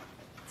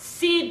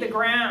seed the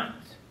ground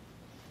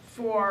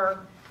for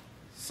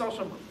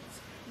social movements.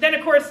 Then,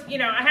 of course,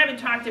 I haven't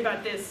talked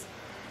about this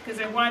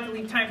because I wanted to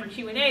leave time for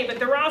Q&A, but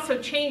there were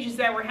also changes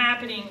that were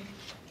happening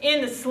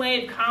in the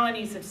slave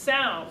colonies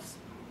themselves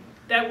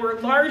that were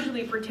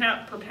largely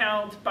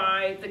propelled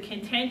by the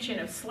contention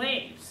of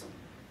slaves.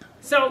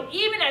 So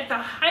even at the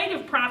height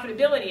of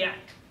profitability,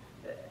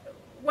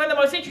 one of the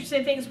most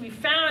interesting things we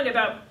found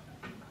about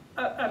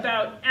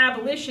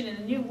abolition in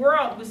the New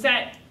World was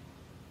that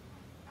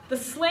the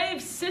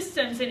slave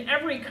systems in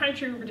every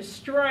country were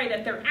destroyed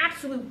at their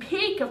absolute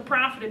peak of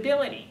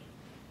profitability.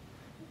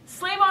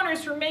 Slave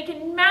owners were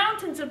making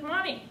mountains of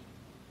money.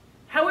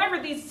 However,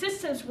 these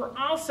systems were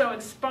also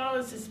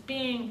exposed as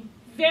being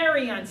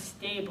very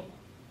unstable.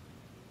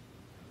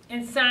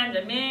 in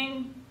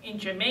Saint-Domingue, in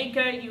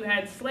Jamaica, you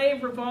had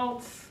slave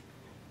revolts.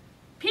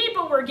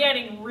 People were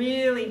getting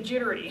really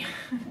jittery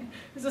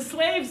because the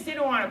slaves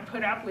didn't want to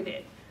put up with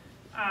it.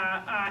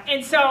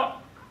 And so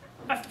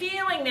a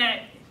feeling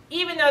that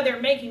even though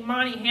they're making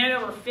money hand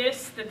over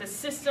fist, that the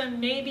system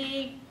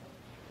maybe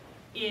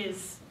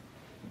is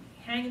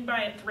hanging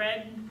by a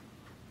thread,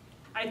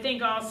 I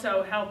think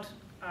also helped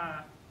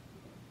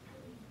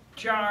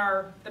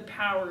jar the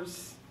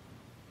powers,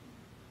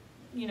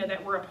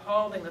 that were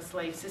upholding the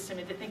slave system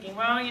into thinking,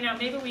 well,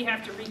 maybe we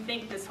have to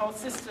rethink this whole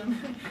system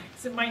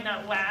because it might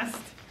not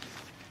last.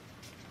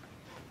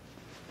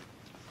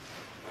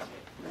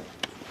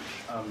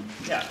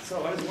 Yeah,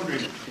 so I was wondering,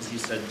 because you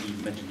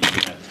mentioned you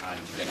didn't have time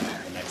to get to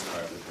the next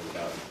part, which was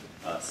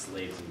about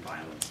slaves and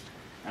violence.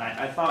 And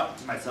I thought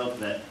to myself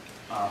that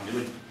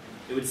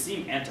it would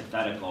seem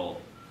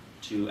antithetical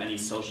to any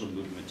social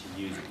movement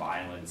to use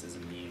violence as a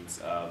means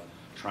of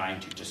trying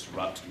to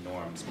disrupt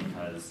norms,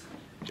 because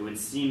it would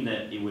seem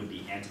that it would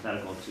be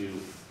antithetical to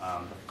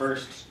the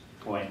first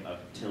point of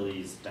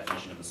Tilley's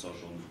definition of the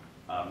social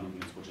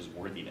movements, which is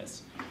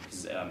worthiness.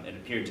 Because it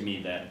appeared to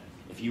me that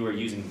if you were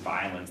using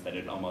violence, that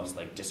it almost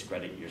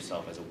discredit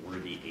yourself as a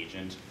worthy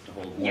agent to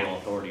hold moral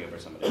authority over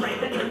somebody. Right,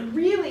 that's a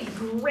really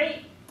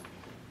great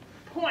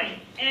point.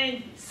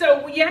 And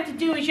so what you have to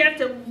do is you have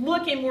to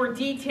look in more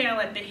detail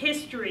at the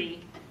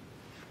history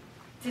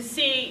to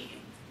see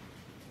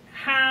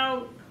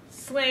how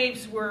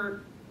slaves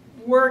were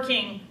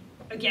working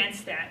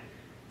against that.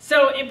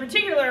 So in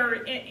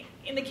particular,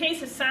 in the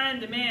case of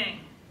Saint-Domingue,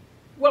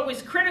 what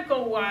was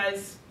critical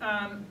was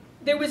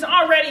there was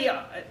already,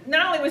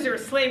 not only was there a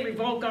slave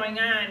revolt going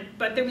on,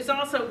 but there was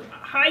also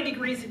high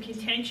degrees of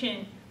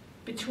contention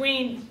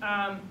between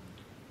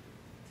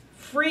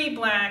free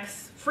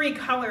blacks, free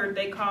colored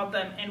they called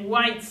them, and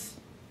whites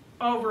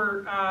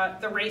over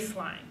the race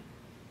line.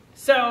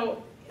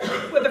 So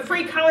with the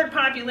free colored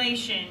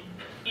population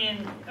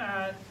in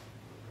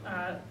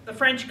the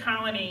French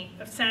colony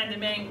of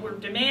Saint-Domingue were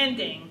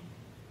demanding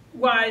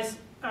was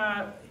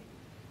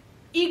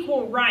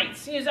equal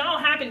rights. It all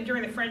happened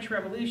during the French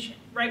Revolution,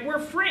 right? We're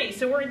free,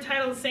 so we're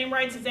entitled to the same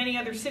rights as any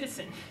other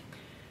citizen.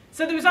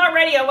 So there was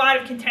already a lot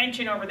of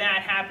contention over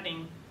that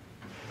happening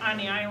on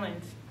the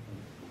island.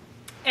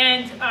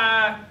 And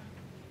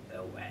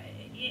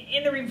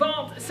in the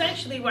revolt,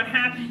 essentially what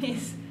happened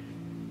is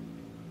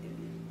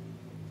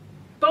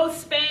both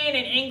Spain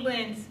and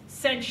England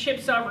sent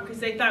ships over because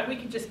they thought we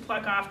could just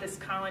pluck off this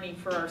colony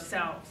for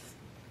ourselves.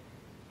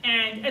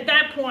 And at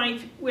that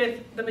point,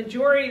 with the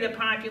majority of the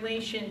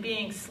population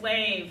being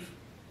slave,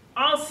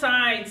 all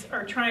sides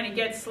are trying to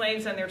get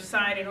slaves on their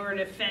side in order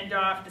to fend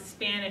off the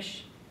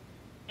Spanish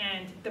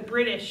and the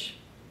British.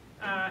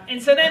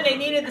 And so then they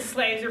needed the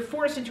slaves. They're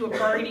forced into a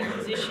bargaining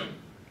position,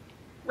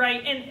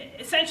 right? And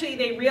essentially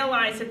they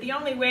realized that the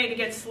only way to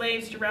get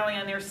slaves to rally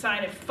on their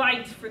side and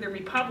fight for the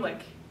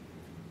Republic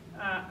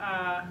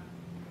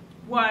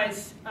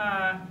was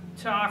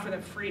to offer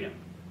them freedom.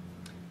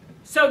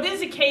 So this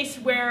is a case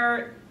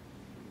where,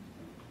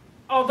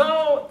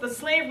 although the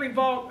slave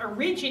revolt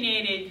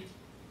originated,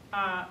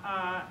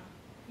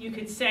 you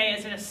could say,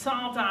 as an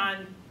assault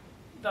on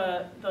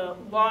the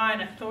law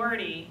and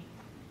authority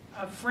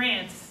of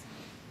France,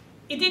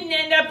 it didn't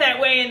end up that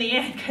way in the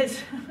end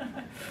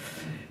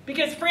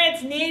because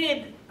France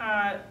needed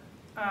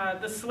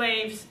the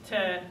slaves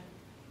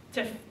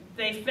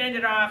they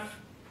fended off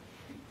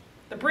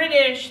the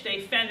British, they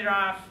fended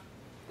off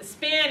the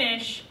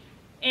Spanish,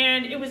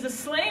 and it was the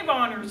slave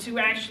owners who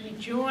actually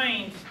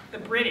joined the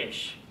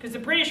British, because the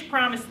British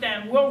promised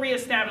them, we'll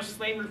reestablish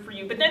slavery for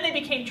you, but then they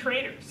became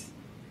traitors.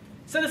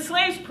 So the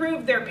slaves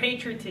proved their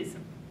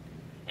patriotism.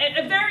 And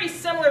a very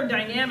similar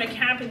dynamic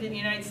happened in the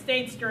United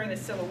States during the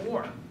Civil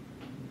War,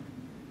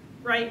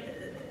 right?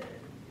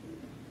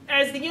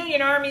 As the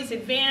Union armies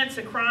advanced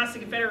across the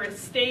Confederate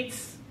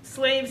States,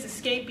 slaves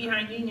escaped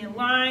behind Union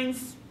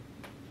lines,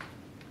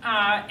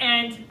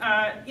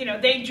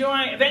 they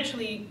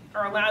eventually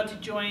are allowed to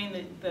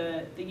join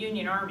the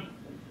Union Army.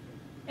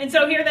 And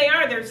so here they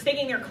are, they're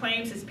staking their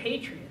claims as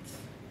patriots,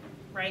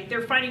 right?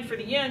 They're fighting for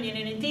the Union,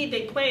 and indeed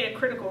they played a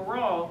critical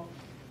role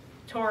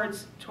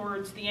towards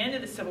the end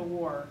of the Civil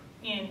War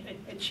in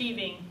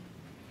achieving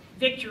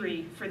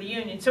victory for the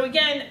Union. So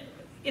again,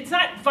 it's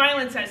not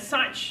violence as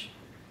such,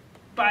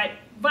 but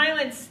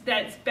violence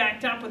that's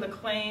backed up with a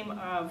claim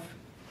of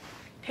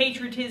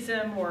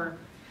patriotism or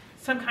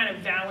some kind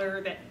of valor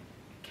that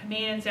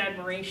commands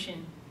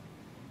admiration,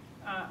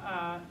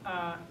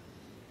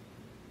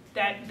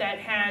 that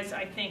has,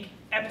 I think,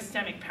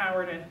 epistemic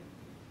power to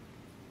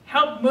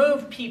help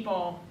move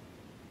people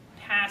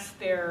past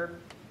their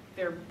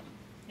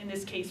in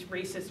this case,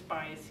 racist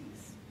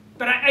biases.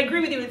 But I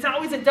agree with you, it's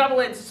always a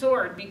double-edged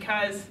sword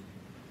because,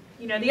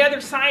 the other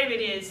side of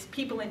it is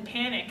people in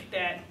panic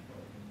that,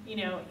 in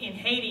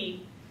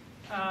Haiti,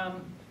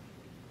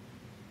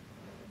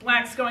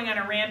 blacks going on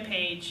a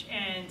rampage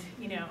and,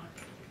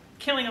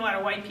 killing a lot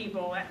of white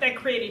people. That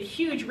created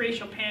huge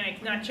racial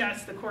panic, not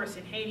just, of course,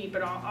 in Haiti,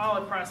 but all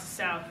across the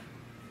South.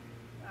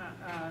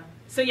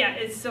 So yeah,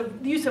 the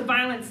use of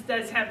violence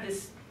does have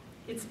this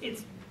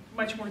it's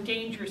much more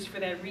dangerous for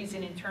that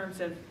reason in terms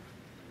of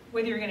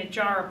whether you're going to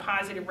jar a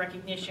positive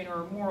recognition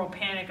or a moral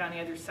panic on the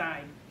other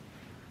side.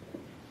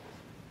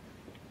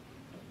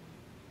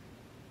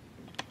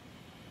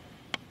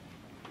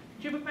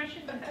 Do you have a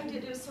question? I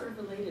did. It was sort of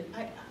related.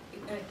 I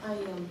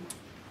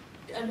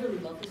really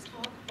love this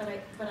talk,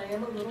 but I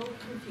am a little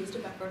confused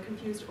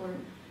or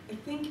I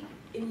think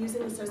in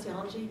using the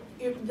sociology,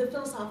 the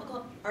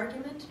philosophical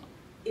argument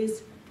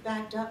is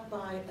backed up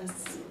by a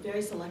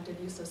very selective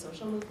use of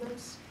social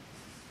movements.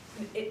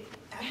 I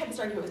had this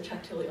argument with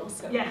Chuck Tilley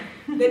also. Yeah.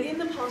 That in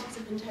the politics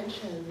of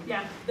contention,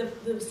 yeah,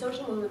 the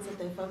social movements that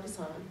they focus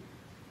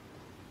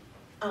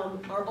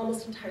on are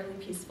almost entirely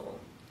peaceful.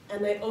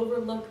 And they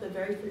overlook the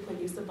very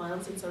frequent use of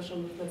violence in social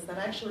movements that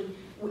actually,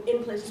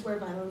 in places where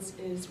violence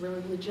is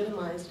really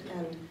legitimized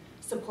and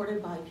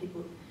supported by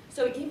people.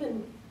 So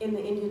even in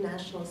the Indian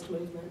nationalist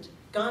movement,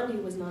 Gandhi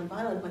was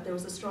nonviolent, but there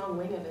was a strong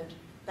wing of it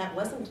that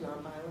wasn't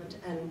nonviolent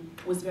and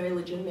was very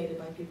legitimated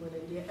by people in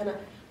India. And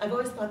I've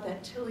always thought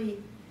that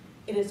Tilley,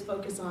 in his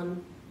focus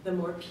on the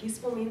more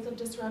peaceful means of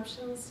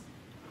disruptions,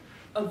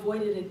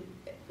 avoided it,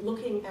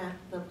 looking at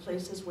the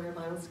places where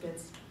violence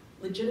gets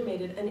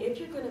legitimated. And if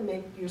you're going to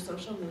make your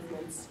social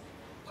movements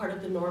part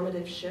of the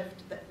normative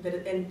shift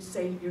and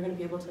say you're going to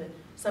be able to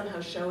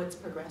somehow show it's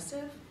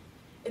progressive,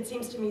 it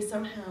seems to me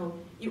somehow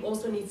you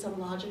also need some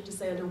logic to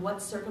say under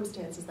what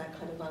circumstances that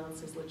kind of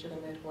violence is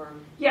legitimate or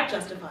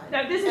justified.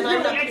 Now this is and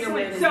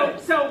really excellent.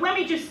 So let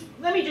me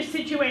just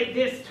situate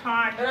this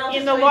talk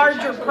in the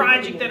larger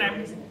project that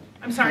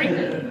I'm sorry.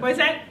 What is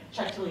that?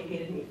 Chuck Tilley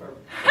hated me for.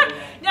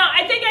 No,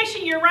 I think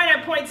actually you're right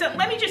on point. So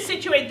let me just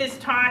situate this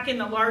talk in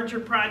the larger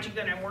project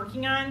that I'm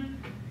working on.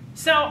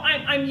 So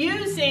I'm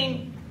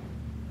using,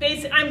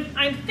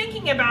 I'm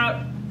thinking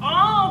about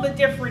all the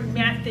different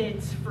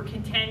methods for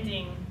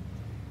contending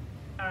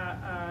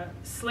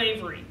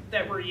slavery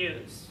that were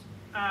used.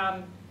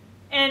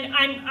 And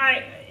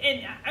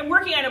I'm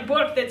working on a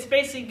book that's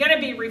basically going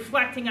to be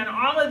reflecting on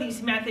all of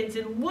these methods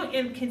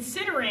and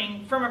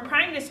considering from a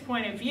pragmatist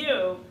point of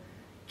view,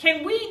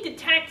 can we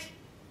detect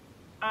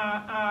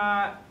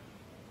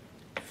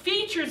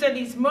features of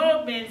these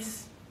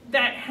movements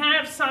that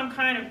have some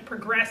kind of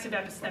progressive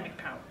epistemic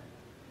power?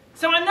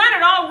 So I'm not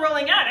at all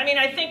ruling out. I mean,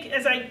 I think,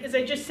 as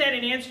I just said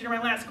in answer to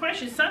my last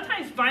question,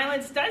 sometimes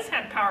violence does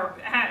have power,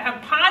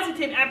 have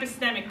positive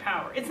epistemic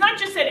power. It's not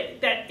just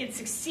that it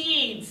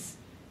succeeds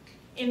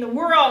in the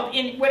world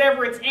in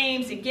whatever its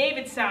aims it gave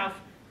itself,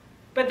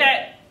 but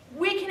that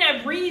we can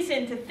have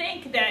reason to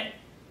think that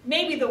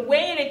maybe the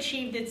way it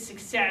achieved its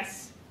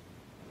success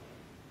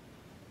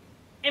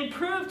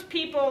improved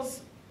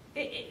people's,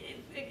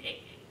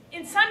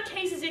 in some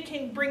cases it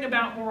can bring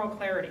about moral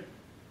clarity.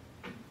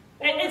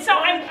 And so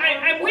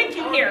I'm with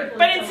you here,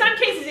 but in some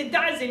cases it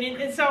doesn't.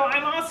 And so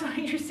I'm also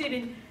interested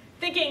in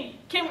thinking,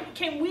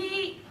 can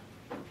we,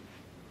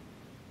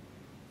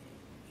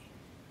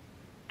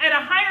 at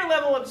a higher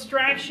level of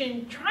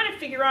abstraction, try to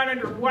figure out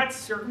under what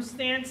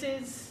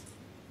circumstances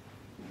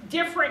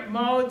different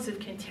modes of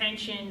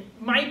contention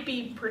might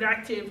be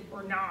productive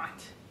or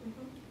not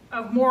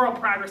of moral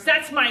progress?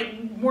 That's my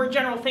more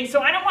general thing.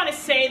 So I don't want to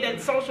say that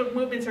social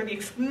movements are the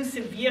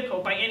exclusive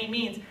vehicle by any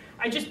means.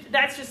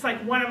 That's just like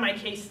one of my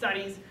case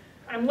studies.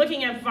 I'm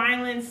looking at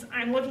violence,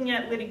 I'm looking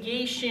at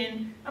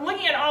litigation, I'm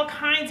looking at all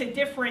kinds of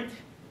different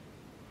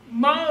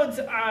modes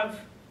of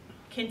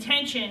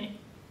contention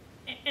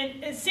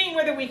and seeing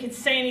whether we could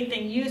say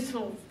anything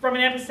useful from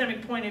an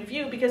epistemic point of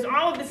view, because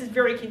all of this is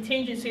very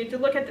contingent, so you have to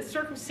look at the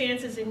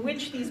circumstances in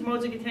which these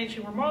modes of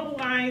contention were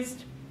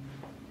mobilized.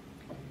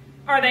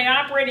 Are they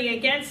operating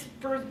against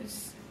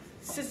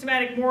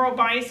systematic moral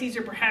biases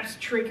or perhaps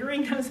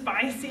triggering those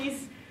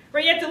biases?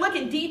 Right, you have to look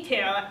in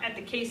detail at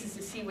the cases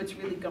to see what's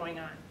really going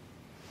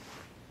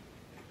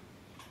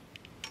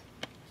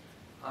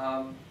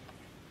on.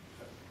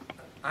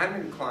 I'm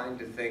inclined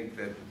to think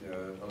that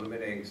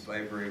eliminating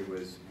slavery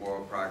was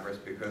moral progress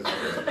because of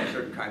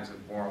certain kinds of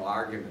moral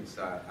arguments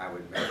I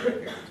would make. I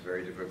think it's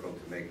very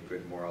difficult to make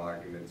good moral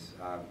arguments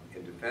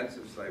in defense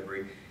of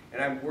slavery.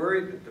 And I'm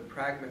worried that the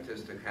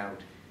pragmatist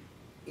account,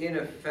 in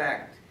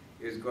effect,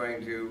 is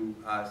going to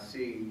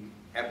see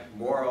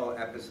moral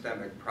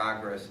epistemic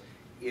progress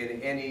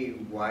in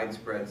any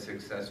widespread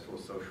successful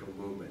social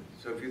movement.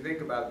 So if you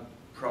think about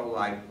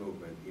pro-life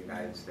movement in the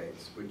United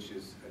States, which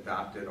has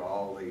adopted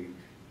all the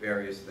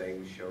various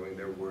things showing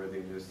their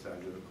worthiness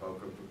under the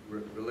cloak of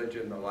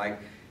religion and the like,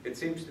 it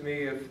seems to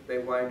me if they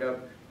wind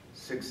up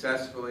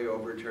successfully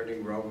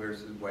overturning Roe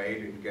versus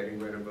Wade and getting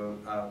rid of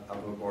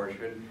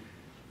abortion,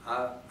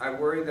 I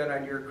worry that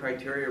on your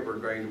criteria we're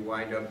going to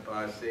wind up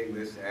seeing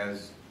this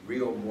as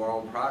real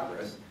moral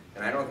progress,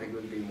 and I don't think it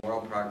would be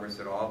moral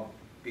progress at all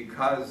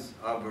because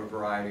of a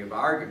variety of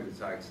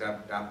arguments I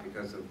accept, not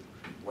because of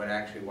what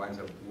actually winds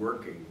up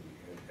working,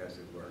 as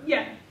it were.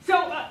 Yeah,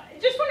 so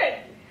just want to,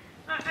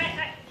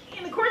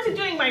 in the course of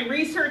doing my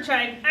research,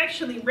 I've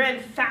actually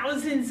read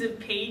thousands of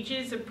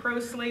pages of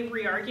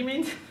pro-slavery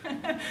argument.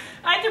 I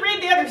had to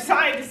read the other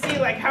side to see,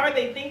 like, how are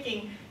they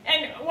thinking?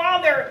 And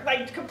while they're,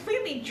 like,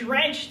 completely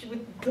drenched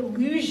with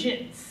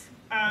delusions,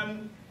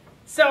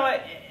 So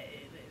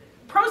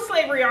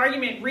pro-slavery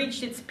argument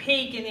reached its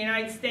peak in the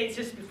United States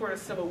just before the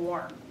Civil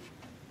War.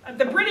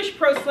 The British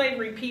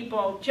pro-slavery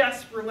people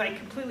just were like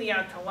completely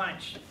out to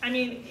lunch. I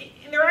mean,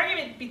 in their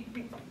argument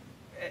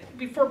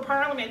before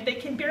Parliament, they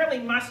can barely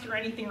muster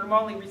anything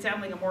remotely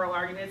resembling a moral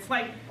argument. It's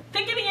like,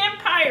 think of the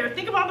empire,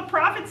 think of all the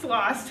profits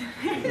lost.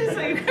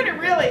 So you couldn't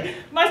really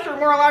muster a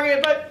moral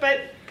argument,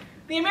 but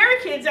the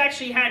Americans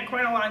actually had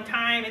quite a long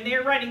time, and they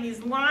were writing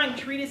these long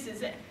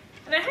treatises. And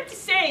I have to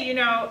say, you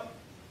know,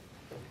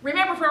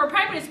 remember, from a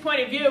pragmatist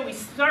point of view, we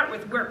start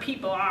with where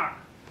people are,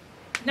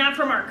 not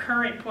from our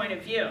current point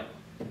of view.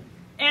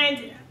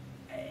 And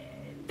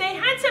they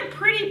had some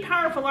pretty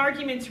powerful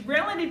arguments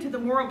relative to the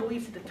moral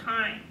beliefs at the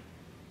time.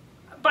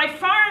 By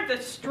far,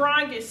 the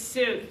strongest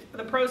suit of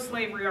the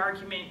pro-slavery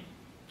argument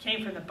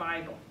came from the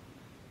Bible.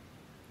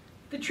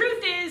 The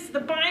truth is, the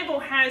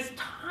Bible has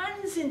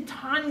tons and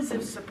tons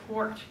of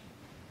support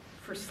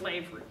for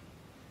slavery.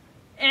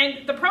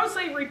 And the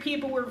pro-slavery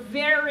people were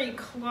very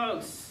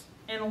close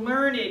and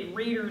learned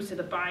readers of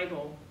the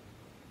Bible.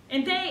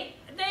 And they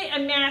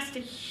amassed a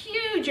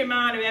huge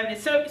amount of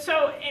evidence.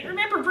 And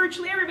remember,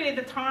 virtually everybody at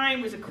the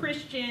time was a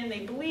Christian.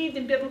 They believed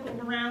in biblical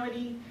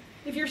morality.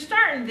 If you're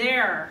starting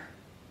there,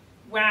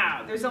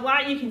 wow, there's a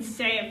lot you can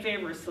say in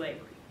favor of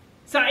slavery.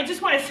 So I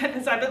just want to set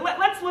this up, but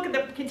let's look at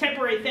the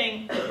contemporary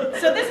thing.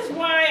 So this is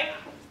why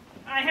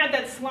I have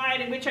that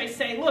slide in which I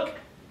say, look,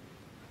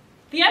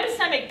 the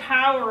epistemic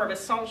power of a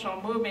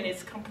social movement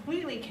is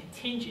completely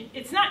contingent.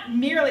 It's not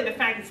merely the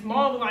fact it's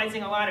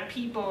mobilizing a lot of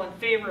people in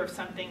favor of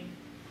something.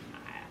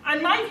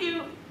 On my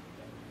view,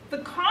 the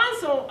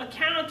causal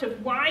account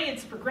of why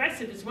it's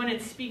progressive is when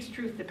it speaks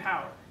truth to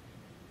power.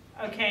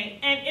 Okay,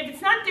 and if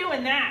it's not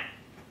doing that,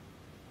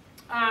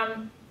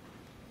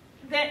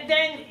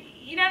 then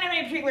you don't have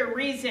any particular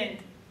reason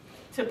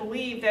to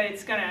believe that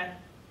it's going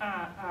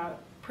to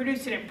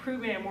produce an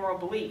improvement in moral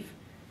belief.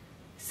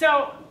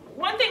 So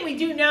one thing we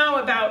do know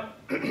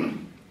about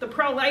the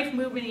pro-life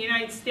movement in the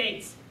United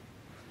States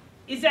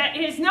is that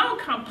it has no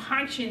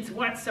compunctions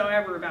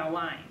whatsoever about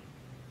lying.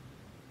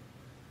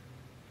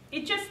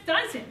 It just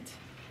doesn't.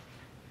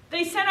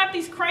 They set up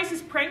these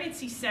crisis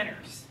pregnancy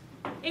centers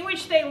in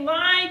which they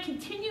lie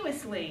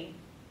continuously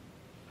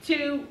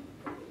to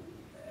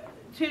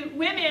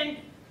women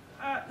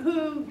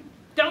who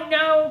don't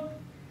know,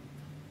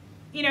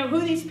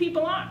 who these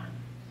people are.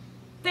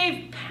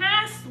 They've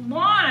passed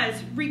laws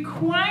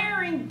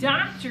requiring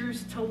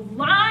doctors to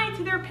lie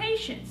to their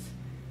patients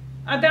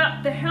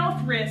about the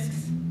health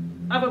risks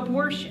of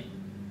abortion.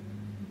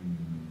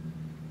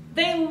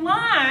 They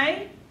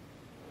lie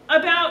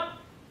about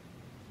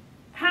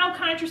how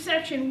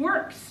contraception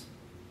works,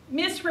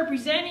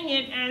 misrepresenting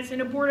it as an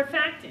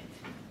abortifactant.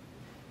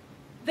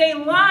 They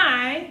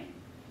lie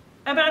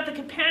about the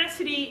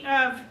capacity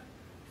of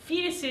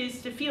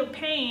fetuses to feel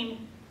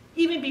pain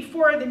even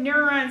before the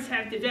neurons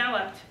have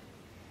developed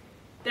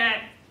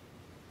that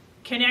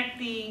connect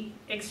the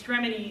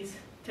extremities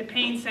to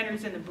pain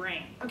centers in the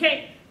brain.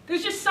 Okay,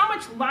 there's just so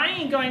much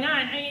lying going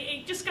on. I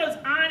mean, it just goes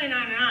on and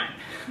on and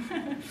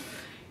on.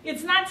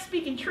 It's not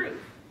speaking truth.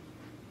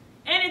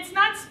 And it's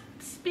not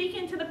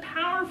speaking to the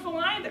powerful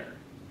either.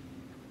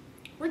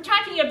 We're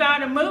talking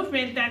about a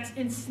movement that's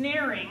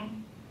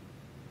ensnaring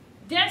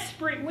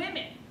desperate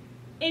women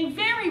in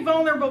very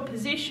vulnerable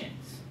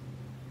positions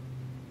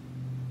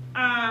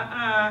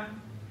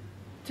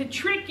to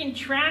trick and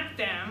trap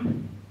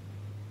them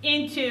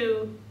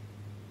into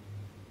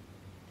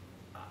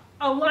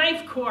a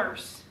life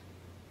course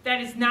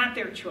that is not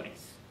their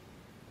choice.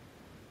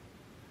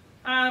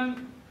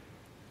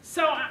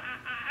 So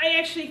I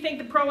actually think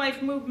the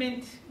pro-life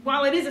movement,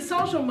 while it is a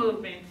social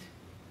movement,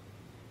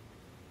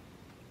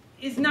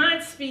 is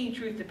not speaking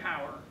truth to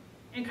power.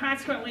 And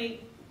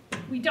consequently,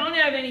 we don't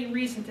have any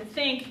reason to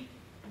think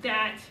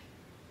that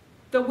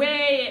the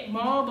way it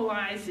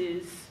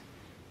mobilizes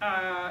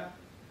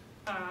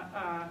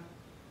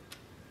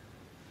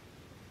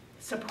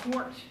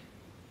support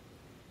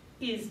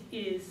is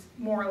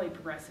morally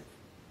progressive.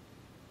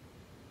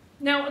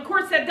 Now, of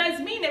course, that does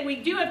mean that we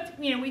do have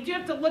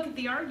to look at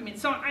the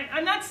arguments. So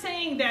I'm not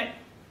saying that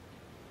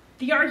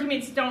the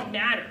arguments don't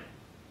matter.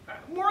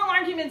 Moral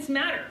arguments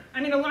matter.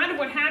 I mean, a lot of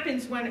what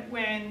happens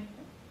when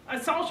a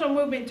social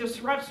movement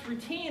disrupts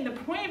routine, the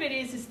point of it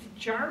is to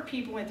jar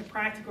people into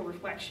practical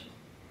reflection,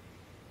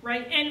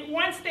 right? And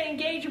once they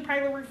engage in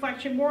practical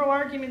reflection, moral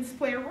arguments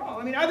play a role.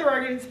 I mean, other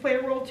arguments play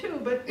a role too,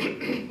 but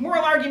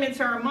moral arguments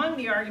are among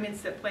the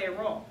arguments that play a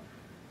role.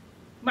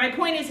 My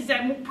point is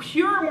that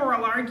pure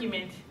moral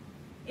argument,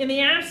 in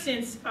the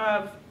absence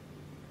of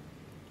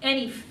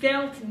any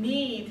felt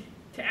need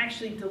to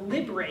actually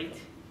deliberate,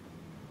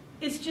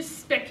 is just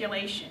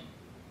speculation.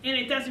 And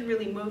it doesn't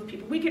really move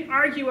people. We could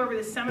argue over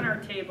the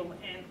seminar table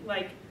and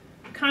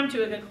come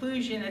to a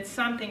conclusion that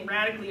something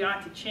radically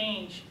ought to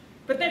change.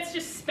 But that's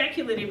just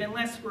speculative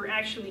unless we're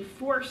actually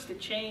forced to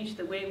change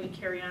the way we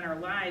carry on our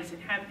lives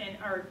and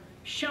are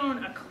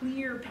shown a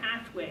clear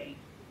pathway,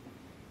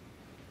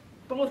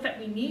 both that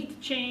we need to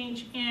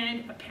change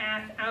and a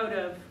path out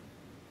of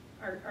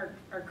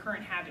our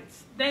current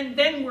habits.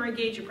 Then we're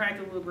engaged in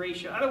practical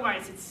liberation.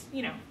 Otherwise, it's,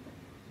 you know,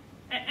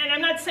 and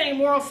I'm not saying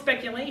moral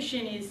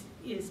speculation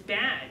is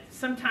bad.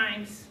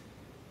 Sometimes,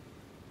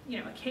 you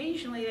know,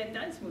 occasionally that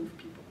does move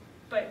people,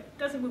 but it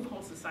doesn't move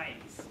whole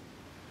societies.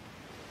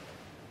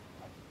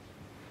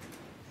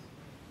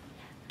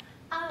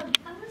 I'm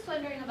just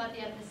wondering about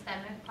the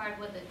epistemic part,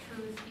 what the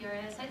truth here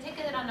is. I take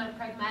it on a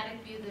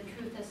pragmatic view, the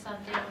truth is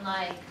something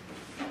like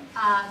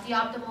the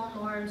optimal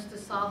norms to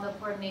solve the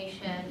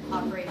coordination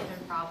operation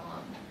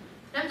problem.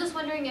 And I'm just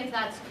wondering if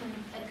that's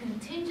a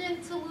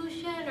contingent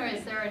solution or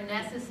is there a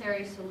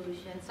necessary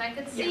solution? So I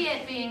could see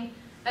it being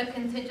a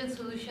contingent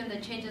solution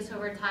that changes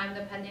over time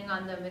depending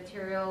on the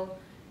material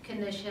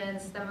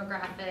conditions,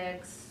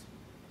 demographics,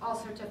 all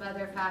sorts of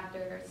other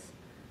factors.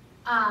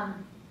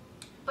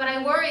 But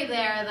I worry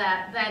there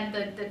that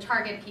then the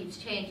target keeps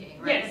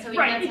changing, right? Yes, so we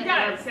right, get it to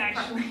does,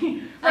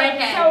 actually. Right,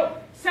 okay.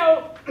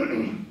 So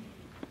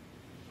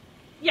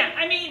yeah,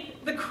 I mean,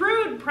 the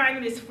crude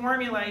pragmatist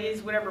formula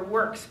is whatever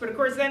works, but of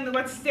course then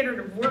what's the standard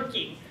of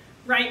working,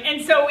 right?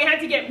 And so we had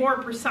to get more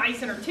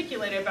precise and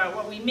articulate about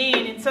what we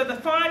mean, and so the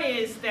thought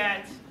is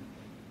that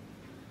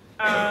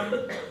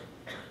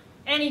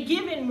any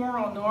given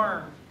moral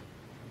norm,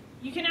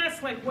 you can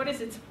ask, like, what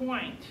is its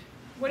point?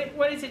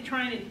 What is it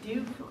trying to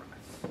do for us?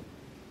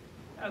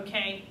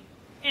 Okay,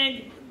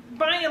 and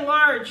by and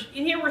large,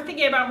 and here we're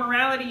thinking about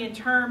morality in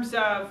terms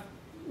of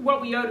what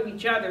we owe to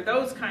each other,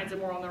 those kinds of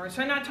moral norms.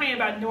 So I'm not talking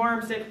about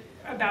norms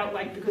about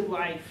like the good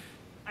life.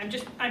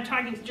 I'm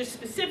talking just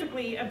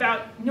specifically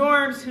about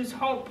norms whose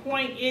whole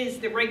point is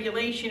the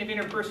regulation of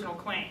interpersonal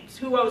claims.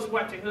 Who owes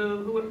what to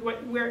who,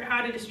 where,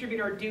 how to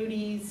distribute our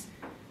duties,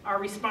 our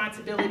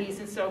responsibilities,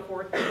 and so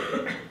forth.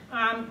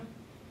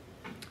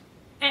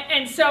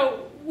 And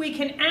so we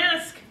can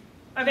ask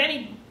of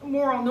any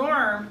moral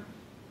norm,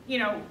 you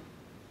know,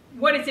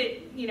 what is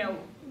it, you know,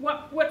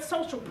 what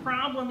social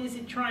problem is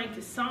it trying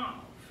to solve?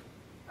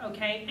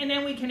 Okay, and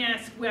then we can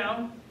ask,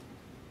 well,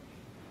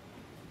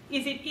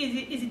 is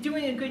it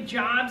doing a good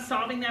job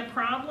solving that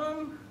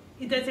problem?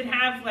 Does it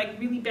have like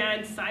really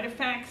bad side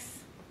effects?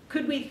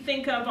 Could we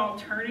think of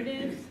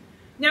alternatives?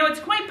 Now,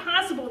 it's quite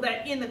possible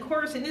that in the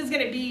course, and this is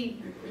going to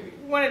be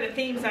one of the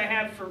themes I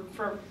have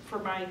for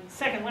my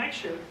second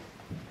lecture,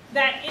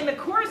 that in the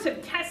course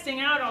of testing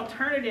out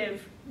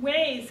alternative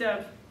ways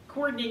of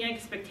coordinating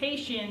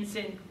expectations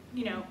and,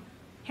 you know,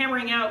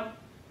 hammering out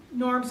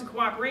norms of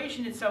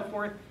cooperation and so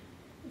forth,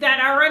 that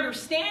our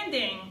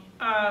understanding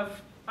of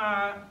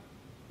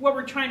what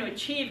we're trying to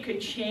achieve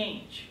could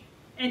change.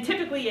 And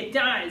typically it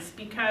does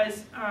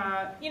because,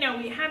 you know,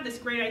 we have this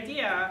great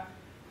idea,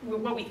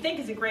 what we think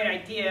is a great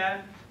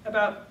idea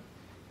about,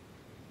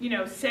 you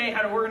know, say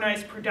how to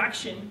organize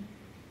production.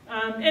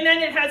 And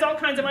then it has all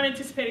kinds of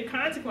unanticipated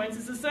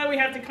consequences. And so we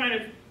have to kind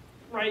of,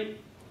 right,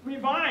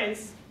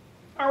 revise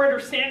our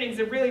understandings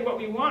of really what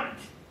we want.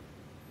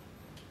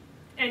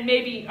 And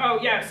maybe, oh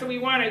yeah, so we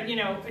want to, you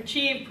know,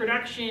 achieve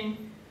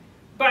production,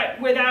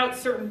 but without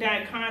certain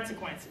bad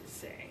consequences,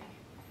 say.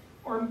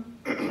 Or,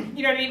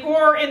 you know what I mean?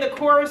 Or in the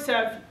course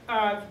of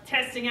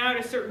testing out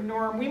a certain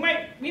norm, we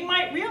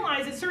might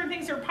realize that certain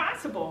things are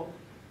possible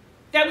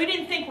that we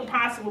didn't think were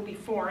possible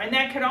before. And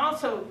that could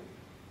also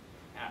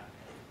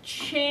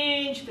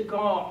change the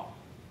goal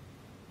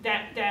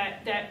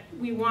that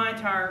we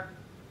want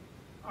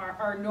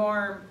our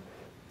norm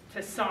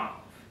to solve.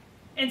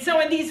 And so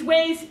in these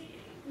ways,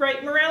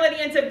 right, morality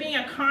ends up being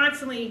a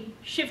constantly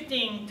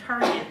shifting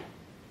target.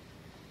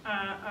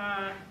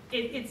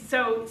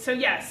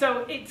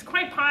 So it's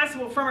quite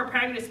possible from a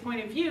pragmatist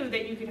point of view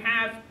that you could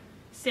have,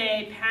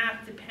 say,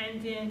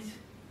 path-dependent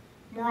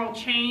moral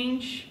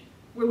change,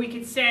 where we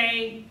could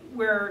say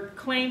where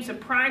claims of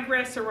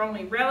progress are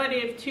only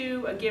relative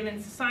to a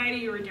given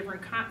society or a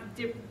different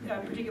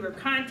particular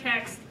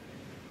context.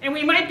 And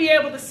we might be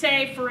able to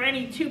say for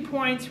any 2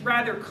 points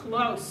rather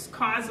close,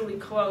 causally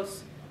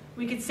close,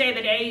 we could say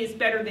that A is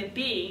better than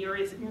B, or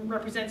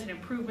represents an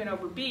improvement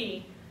over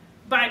B.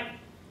 But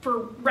for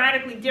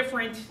radically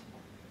different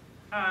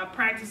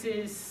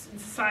practices and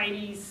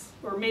societies,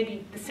 or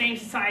maybe the same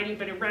society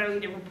but at radically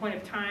different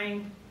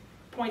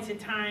points in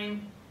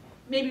time,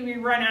 maybe we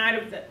run out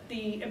of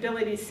the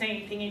ability to say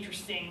anything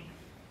interesting,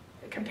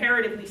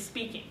 comparatively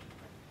speaking.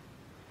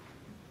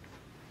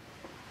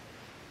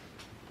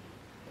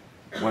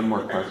 One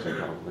more question,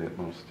 probably, at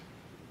most.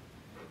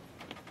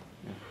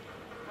 Yeah.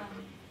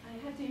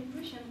 I have the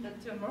impression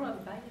that the moral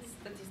bias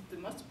that is the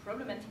most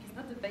problematic is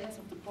not the bias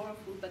of the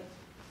powerful, but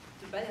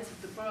the bias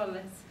of the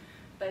powerless.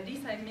 By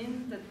this I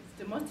mean that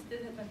the most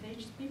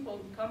disadvantaged people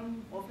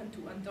come often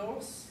to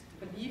endorse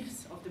the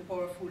beliefs of the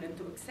powerful and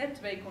to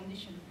accept their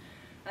condition.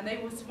 And I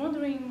was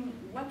wondering,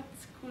 what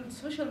could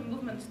social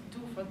movements do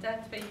for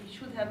that? They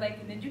should have like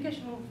an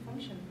educational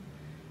function.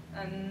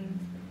 And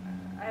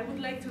I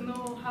would like to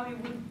know how you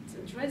would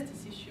address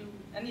this issue.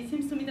 And it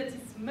seems to me that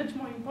it's much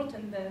more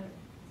important than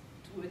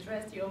to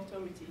address the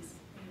authorities.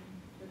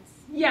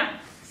 Yeah,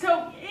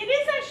 so it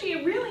is actually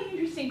a really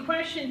interesting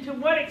question. To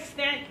what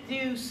extent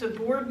do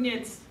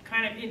subordinates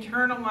kind of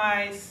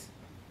internalize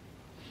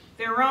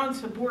their own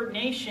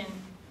subordination.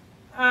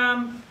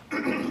 And,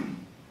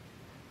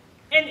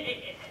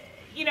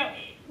 you know,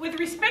 with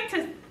respect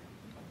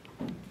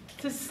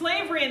to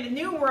slavery in the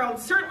New World,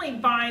 certainly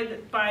by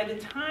the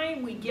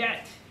time we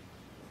get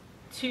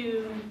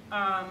to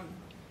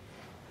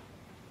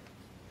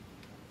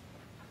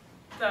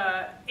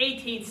the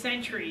 18th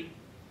century,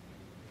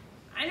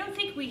 I don't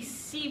think we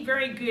see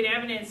very good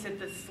evidence that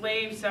the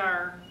slaves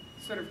are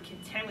sort of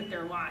content with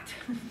their lot.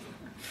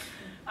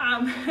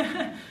 No,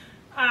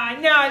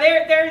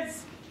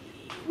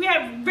 we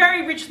have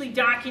very richly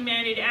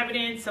documented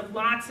evidence of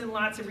lots and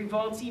lots of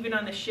revolts, even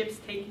on the ships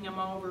taking them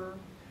over.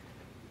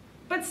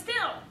 But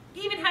still,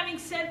 even having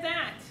said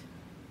that,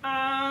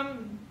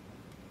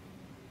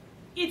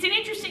 it's an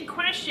interesting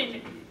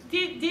question.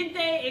 Did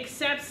they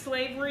accept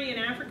slavery in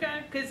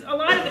Africa? Because a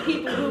lot of the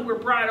people who were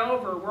brought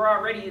over were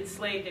already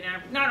enslaved in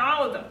Africa. Not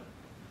all of them,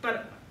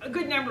 but a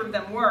good number of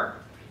them were.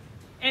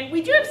 And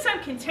we do have some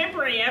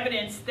contemporary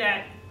evidence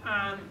that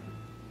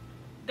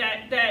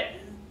that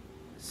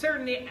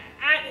certain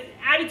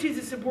attitudes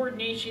of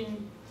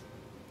subordination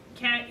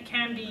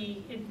can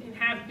be and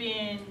have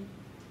been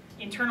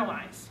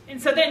internalized.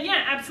 And so then,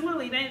 yeah,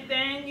 absolutely.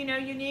 Then you know,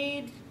 you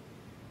need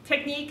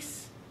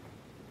techniques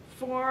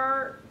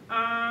for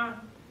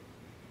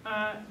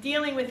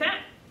dealing with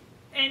that,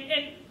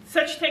 and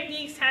such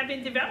techniques have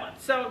been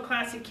developed. So a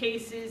classic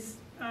case is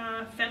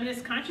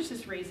feminist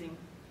consciousness raising,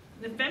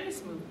 the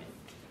feminist movement.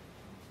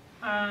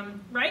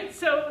 Right?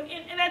 So,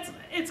 and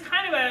it's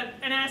kind of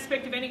an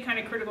aspect of any kind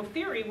of critical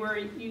theory where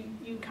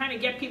you kind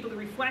of get people to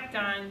reflect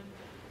on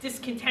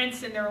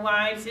discontents in their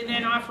lives and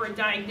then offer a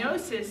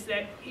diagnosis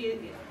that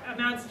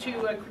amounts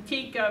to a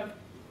critique of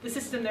the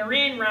system they're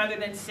in rather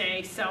than,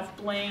 say,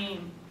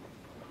 self-blame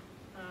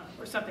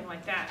or something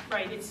like that.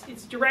 Right?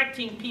 It's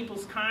directing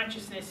people's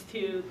consciousness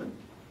to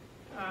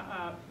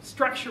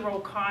structural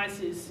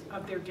causes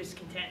of their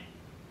discontent.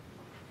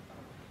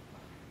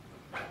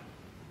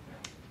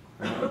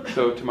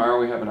 So tomorrow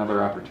we have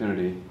another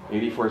opportunity,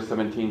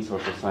 8417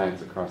 Social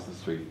Science across the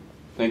street.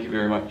 Thank you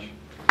very much.